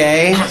think I'm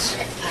gay.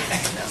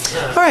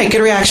 All right,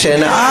 good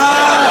reaction.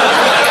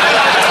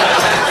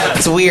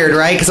 It's weird,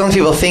 right? Because some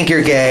people think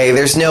you're gay.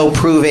 There's no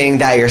proving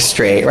that you're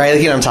straight, right?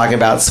 Like, you know what I'm talking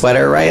about,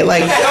 sweater, right?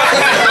 Like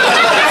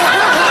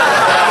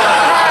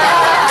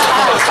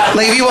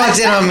if you walked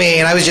in on me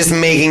and I was just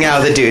making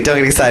out with the dude, don't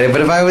get excited,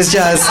 but if I was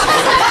just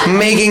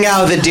making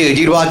out with the dude,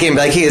 you'd walk in and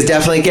be like, he is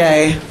definitely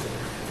gay,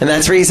 and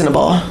that's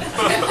reasonable.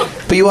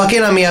 But you walk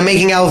in on me, I'm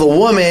making out with a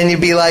woman,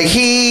 you'd be like,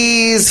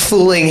 he's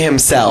fooling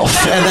himself.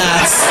 And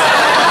that's...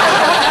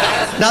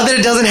 Not that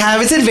it doesn't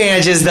have its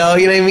advantages, though,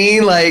 you know what I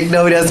mean? Like,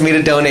 nobody asks me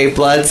to donate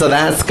blood, so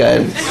that's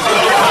good.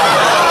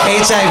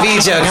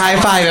 HIV joke. High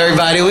five,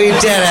 everybody. We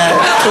did it.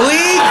 We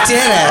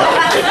did it.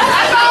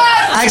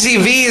 Actually,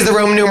 V is the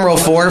Roman numeral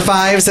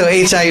 4-5, so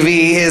HIV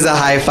is a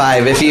high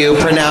five if you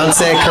pronounce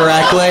it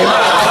correctly.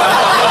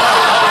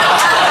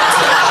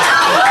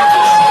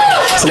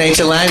 It's an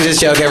ancient languages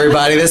joke,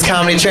 everybody. This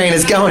comedy train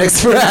is going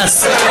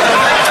express.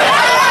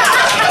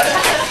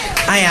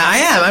 I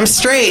am. I'm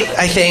straight,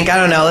 I think. I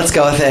don't know. Let's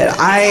go with it.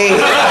 I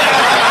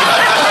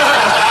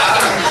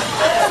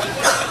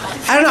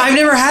don't know. I've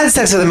never had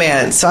sex with a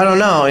man, so I don't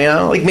know, you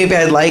know? Like, maybe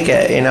I'd like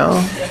it, you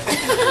know?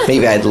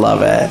 Maybe I'd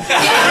love it.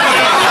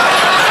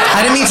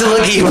 I didn't mean to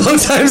look at you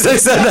both times I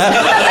said that.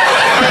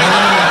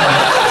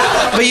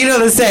 But you know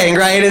the saying,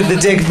 right? The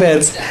dick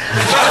fits.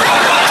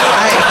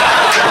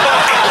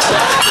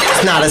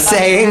 It's not a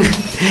saying.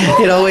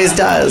 It always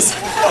does.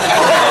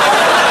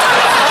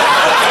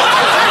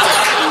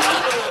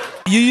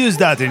 You use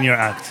that in your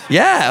act.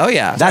 Yeah, oh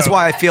yeah. That's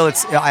why I feel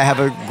I have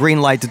a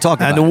green light to talk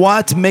about. And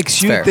what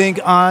makes you Fair. think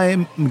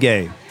I'm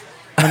gay?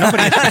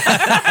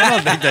 I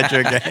don't think that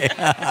you're gay.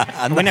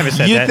 We never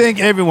said You that. think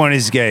everyone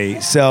is gay.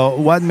 So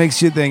what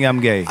makes you think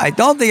I'm gay? I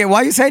don't think. Why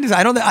are you saying this?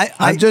 I don't think.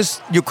 I'm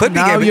just. You could be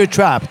now gay. you're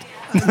trapped.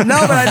 No,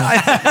 but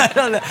I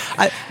don't know.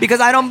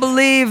 Because I don't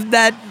believe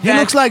that. He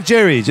looks like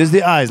Jerry, just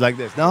the eyes like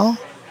this. No?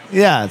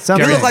 Yeah, You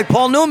something. look like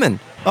Paul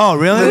Newman. Oh,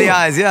 really? With the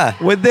eyes, yeah.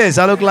 With this,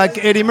 I look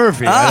like Eddie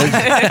Murphy.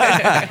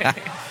 I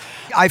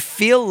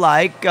feel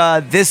like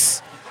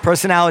this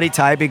personality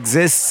type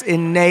exists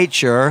in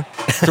nature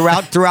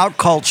throughout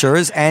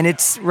cultures, and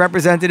it's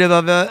representative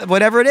of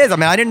whatever it is. I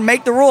mean, I didn't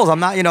make the rules. I'm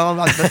not, you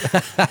know,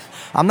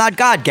 I'm not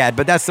God, Gad,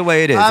 but that's the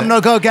way it is. I'm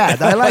no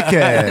Gad. I like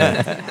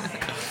it.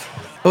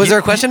 Was there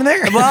a question in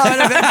there? Well,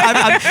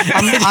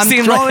 I'm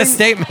seemed like a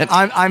statement.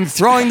 I'm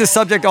throwing the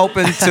subject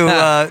open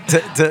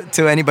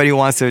to anybody who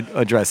wants to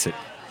address it,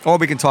 or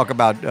we can talk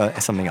about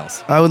something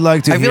else. I would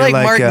like to I hear feel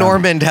like Mark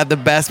Normand had the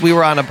best. We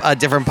were on a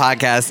different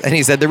podcast, and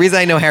he said the reason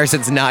I know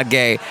Harrison's not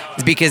gay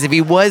is because if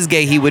he was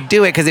gay, he would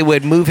do it because it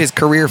would move his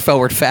career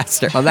forward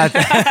faster. Oh, what? That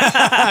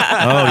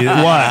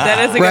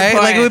is a good Right?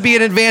 point. Like it would be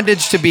an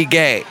advantage to be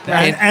gay.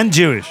 And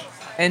Jewish.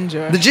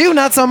 Enjoy. The Jew,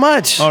 not so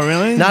much. Oh,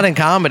 really? Not in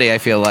comedy, I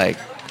feel like.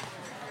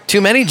 Too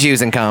many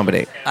Jews in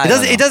comedy.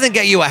 It doesn't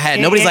get you ahead.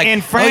 Nobody's like, in oh,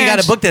 you France- got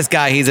to book this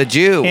guy. He's a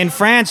Jew. In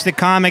France, the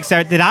comics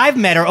that I've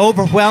met are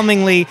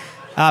overwhelmingly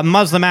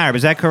Muslim Arab.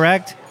 Is that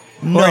correct?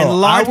 No, or in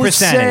large I would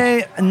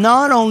percentage. say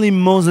not only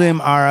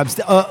Muslim Arabs.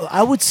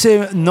 I would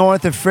say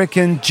North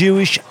African,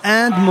 Jewish,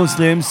 and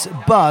Muslims.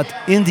 But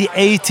in the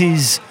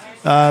 80s,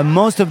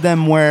 most of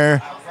them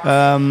were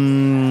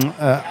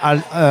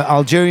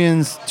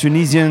Algerians,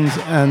 Tunisians,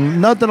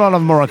 and not a lot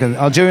of Moroccans.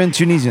 Algerian,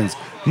 Tunisians,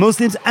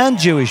 Muslims, and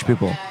Jewish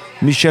people.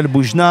 Michel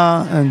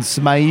Boujna and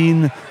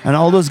Smaïn and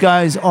all those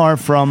guys are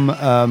from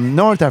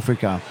North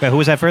Africa. Who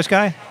was that first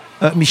guy?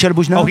 Michel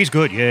Boujna? Oh, he's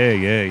good. Yeah.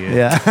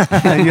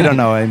 Yeah, you don't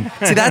know him.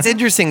 See, that's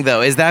interesting,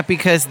 though. Is that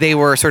because they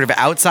were sort of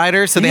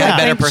outsiders, so they had a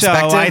better I think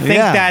perspective? So. I think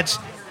Yeah.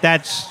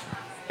 that's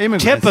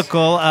Immigrants.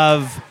 typical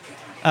of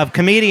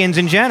comedians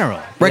in general.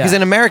 Right, because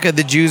in America,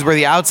 the Jews were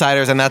the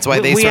outsiders, and that's why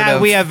they we sort have,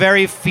 of... we have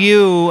very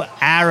few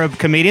Arab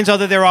comedians,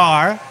 although there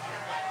are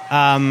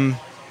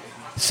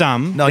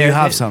some. No, you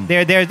have some.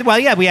 Well,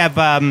 yeah, we have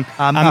Ahmed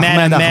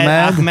Ahmed.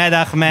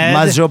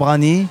 Maz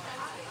Jobrani.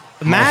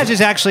 Maz is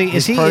actually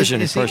He's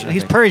Persian, he's Persian, I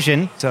He's think.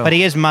 Persian, So- but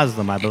he is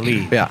Muslim, I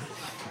believe. Yeah.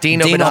 Dean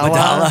Dean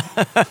Abdallah.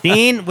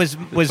 Dean was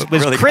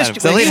Really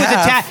Christian. kind of- Dean, was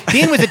half.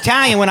 Dean was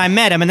Italian when I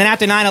met him, and then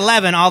after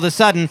 9/11, all of a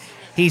sudden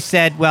he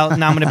said, "Well,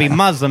 now I'm going to be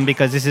Muslim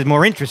because this is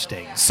more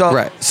interesting." So,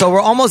 Right. so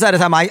we're almost out of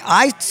time.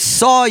 I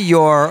saw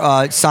your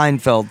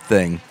Seinfeld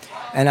thing,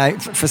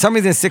 and for some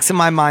reason it sticks in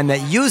my mind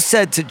that you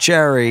said to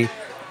Jerry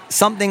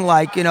something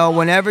like, you know,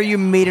 whenever you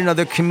meet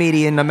another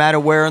comedian, no matter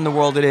where in the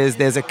world it is,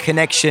 there's a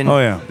connection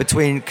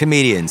between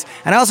comedians.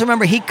 And I also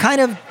remember he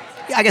kind of,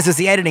 I guess it's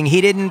the editing.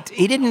 He didn't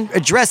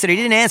address it. He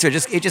didn't answer. It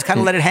just kind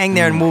of let it hang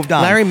there and moved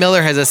on. Larry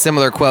Miller has a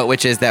similar quote,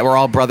 which is that we're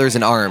all brothers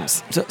in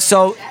arms.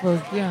 So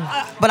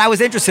Yeah. but I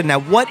was interested in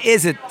that. What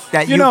is it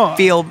that You you know,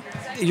 feel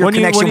your when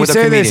connection you with a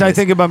say comedian this, I is?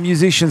 think about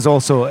musicians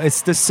also.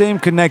 It's the same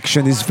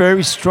connection. It's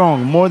very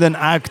strong, more than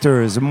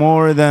actors,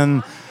 more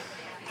than.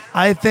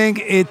 I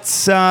think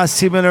it's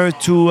similar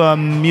to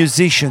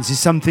musicians. It's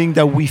something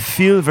that we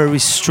feel very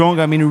strong.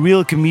 I mean,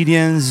 real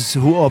comedians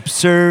who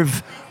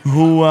observe,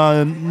 who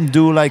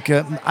do like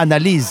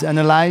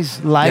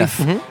analyze life,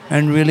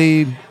 and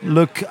really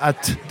look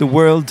at the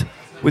world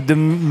with the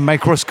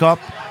microscope.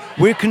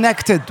 We're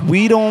connected.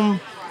 We don't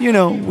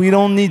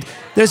need.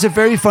 There's a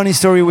very funny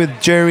story with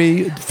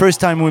Jerry. First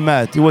time we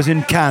met, it was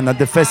in Cannes at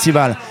the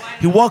festival.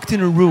 He walked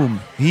in a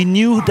room. He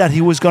knew that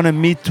he was gonna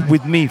meet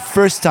with me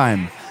first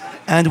time,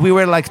 and we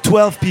were like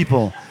 12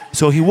 people.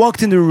 So he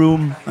walked in the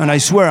room, and I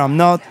swear I'm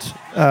not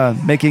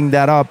making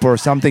that up or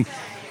something.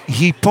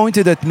 He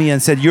pointed at me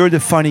and said, "You're the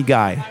funny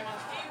guy."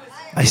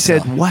 I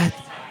said, "What?"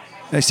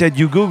 I said,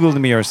 "You Googled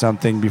me or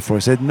something before."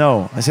 I said,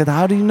 "No." I said,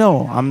 "How do you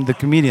know? I'm the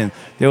comedian."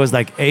 There was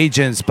like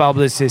agents,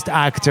 publicists,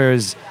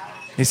 actors.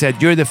 He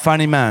said, "You're the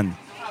funny man."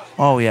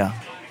 Oh, yeah.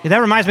 Yeah,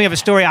 that reminds me of a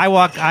story. I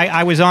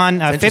was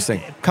on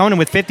Interesting. Conan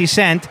with 50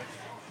 Cent,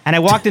 And I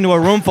walked into a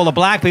room full of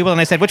black people, and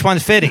they said, "Which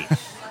one's Fitty?"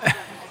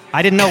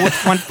 I didn't know which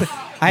one.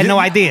 I had no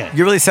idea.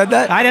 You really said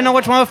that? I didn't know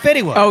which one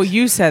Fitty was. Oh,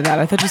 you said that.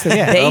 I thought you said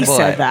Yeah. they Oh, boy.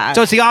 said that.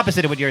 So it's the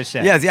opposite of what yours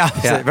said. Yeah, it's the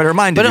opposite. But it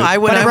reminded But no, you.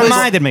 when But it I was,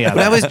 reminded me of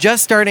when it. I was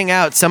just starting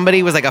out,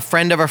 somebody was like a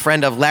friend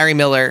of Larry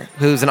Miller,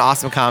 who's an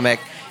awesome comic,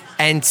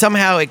 and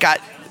somehow it got.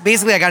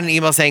 Basically, I got an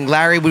email saying,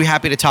 Larry would be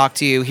happy to talk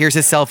to you. Here's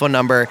his cell phone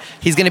number.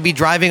 He's going to be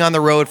driving on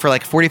the road for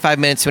like 45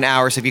 minutes to an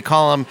hour. So if you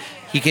call him,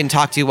 he can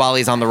talk to you while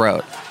he's on the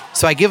road.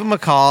 So I give him a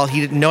call.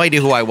 He had no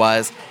idea who I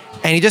was.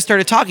 And he just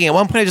started talking. At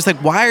one point, I was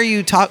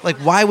just like,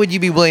 why would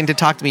you be willing to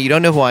talk to me? You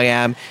don't know who I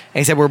am. And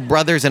he said, we're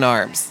brothers in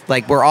arms.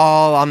 Like, we're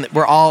all,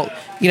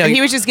 you know. And he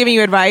was just giving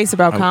you advice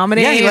about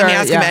comedy? Yeah, he let me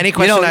ask him any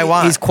question I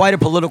want. He's quite a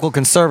political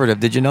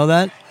conservative. Did you know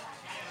that?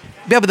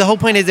 Yeah, but the whole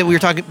point is that we were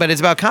talking, but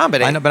it's about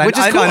comedy. I know, but which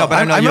is cool. I know,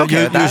 but I'm you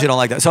okay with that. usually don't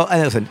like that. So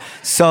listen.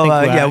 So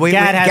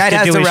Gad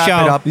has to do his wrap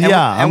show. it up.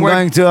 I'm we're-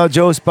 going to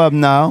Joe's Pub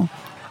now.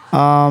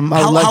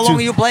 How long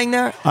are you playing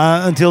there?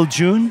 Until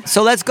June.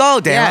 So let's go,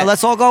 Dan. Yeah.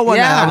 Let's all go one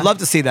Yeah. night. I would love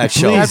to see that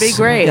show. Please. That'd be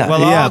great. Yeah. We'll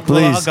Yeah, all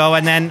please. go,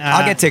 and then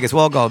I'll get tickets.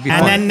 We'll go.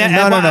 And then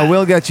No,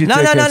 we'll get you No,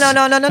 no, tickets. no,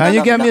 no, no, no, Can no, you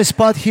no, get no. me a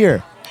spot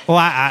here? Well,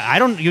 I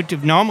don't. You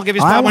Noam will give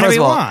you a I spot want- whenever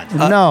you First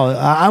of all, want. No,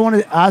 I want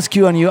to ask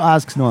you and you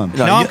ask Noam.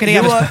 Noam, can he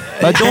have a spot?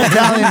 But don't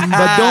tell him.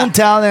 But don't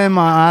tell him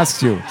I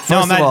asked you. No,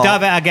 First of all,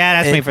 Gad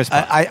asked me for a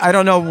spot. I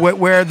don't know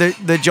where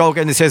the joke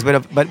in this is,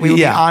 but we would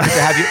be Yeah. honored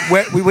to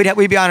have you.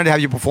 We'd be honored to have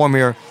you perform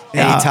here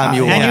anytime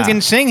you And want. you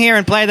can sing here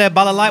and play the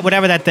balalaika,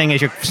 whatever that thing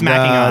is you're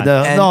smacking on.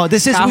 And No,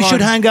 this is. We cajon.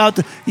 should hang out.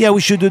 Yeah,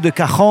 we should do the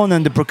cajon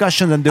and the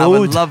percussion and the I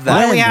would oud. love that.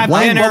 Why don't we have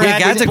dinner Yeah, at-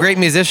 Gad's a great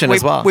musician we,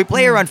 as well. we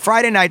play here on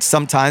Friday nights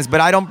sometimes,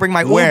 but I don't bring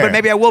my oud, Where? but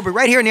maybe I will be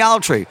right here in the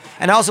Olive Tree.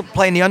 And I also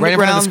play in the in front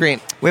underground. of the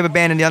screen. We have a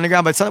band in the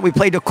underground, but something we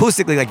played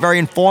acoustically, like very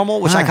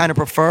informal, which I kind of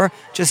prefer.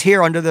 Just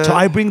here under the. So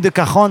I bring the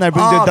cajon, I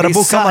bring the it'd be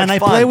so darbuka, much and I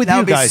fun. play with that you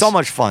would be guys. so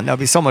much fun. That would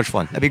be so much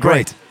fun. That'd be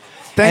great.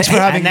 Thanks for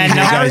having and me, then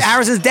you guys.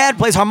 Harrison's dad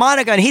plays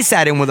harmonica, and he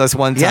sat in with us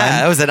one time.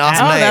 Yeah, that was an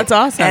awesome Oh, night. that's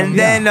awesome. And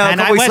then a And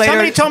couple weeks later,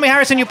 somebody told me,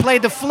 Harrison, you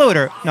played the flute.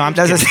 Or no, I'm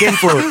there's a just skin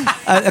flute.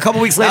 A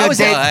couple weeks later, was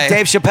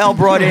Dave Chappelle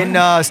brought in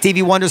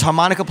Stevie Wonder's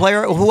harmonica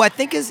player, who I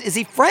think is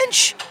he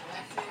French?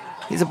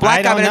 He's a black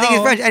I guy, but don't I think he's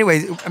know. French.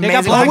 Anyways,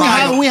 amazing. black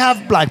Well, guys. we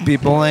have black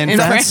people in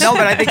France. No,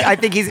 but I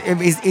think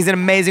he's an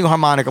amazing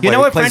harmonica player. You know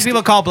what He plays- French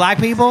people call black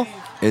people?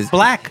 Is-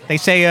 black. They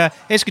say,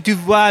 "Est-ce que tu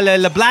vois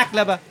le black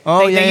là-bas?"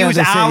 Oh, they yeah, use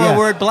they say, our yeah.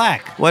 word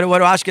black. What do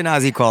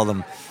Ashkenazi call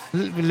them? I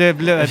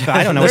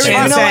don't know what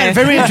Very, they say.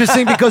 very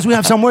interesting because we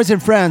have some words in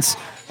France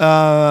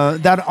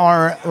that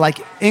are like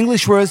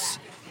English words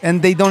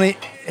and they don't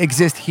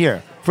exist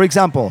here. For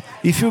example,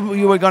 if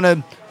you were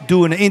gonna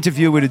do an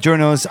interview with a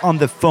journalist on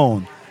the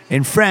phone,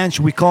 in French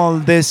we call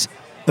this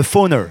a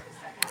phoner.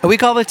 We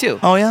call it too.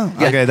 Oh yeah?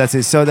 Yeah. Okay, that's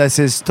it. So this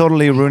is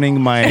totally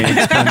ruining my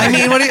I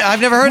mean,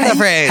 I've never heard of that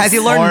phrase. Has he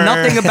learned Or-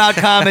 nothing about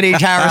comedy,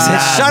 Harrison?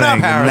 Shut up,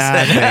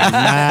 Harrison.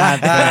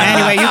 Nothing.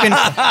 Anyway, you can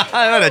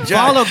What a joke.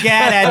 follow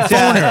Gad at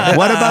Boner.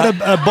 What about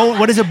a bone?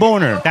 What is a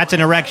boner? That's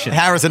an erection.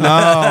 Harrison, Oh.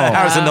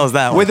 Harrison knows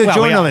that With one. a Well,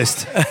 we are-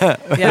 journalist.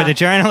 With a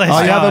journalist.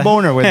 Oh, you have a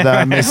boner with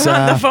Miss. the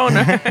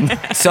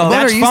phoner. So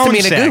That's used to phone mean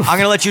a sex. goof. I'm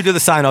going to let you do the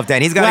sign off,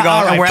 Dan. He's got to Well, go.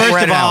 all right. and we're First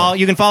at of an hour. all,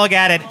 you can follow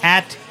Gad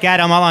at Gad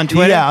Elmaleh on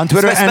Twitter. Yeah, on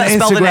Twitter and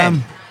Spell the Instagram.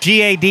 name.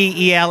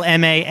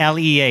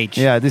 GADELMALEH.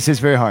 Yeah, this is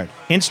very hard.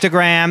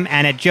 Instagram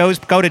and at go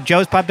to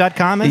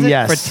joespub.com, is it?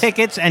 Yes. For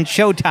tickets and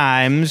show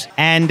times.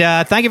 And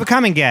thank you for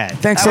coming, Gad.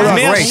 Thanks That a lot.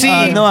 was great.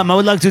 Merci. Noam, I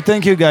would like to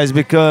thank you guys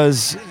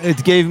because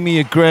it gave me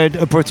a great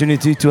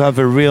opportunity to have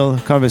a real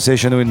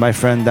conversation with my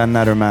friend Dan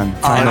Natterman.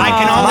 And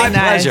my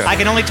pleasure. I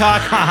can only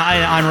talk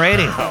on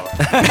radio.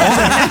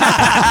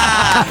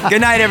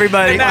 Good night,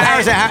 everybody. Good night.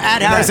 Harrison,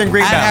 at Harrison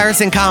Greenbaum. At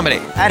Harrison Comedy.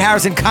 At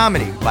Harrison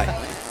Comedy.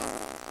 Bye.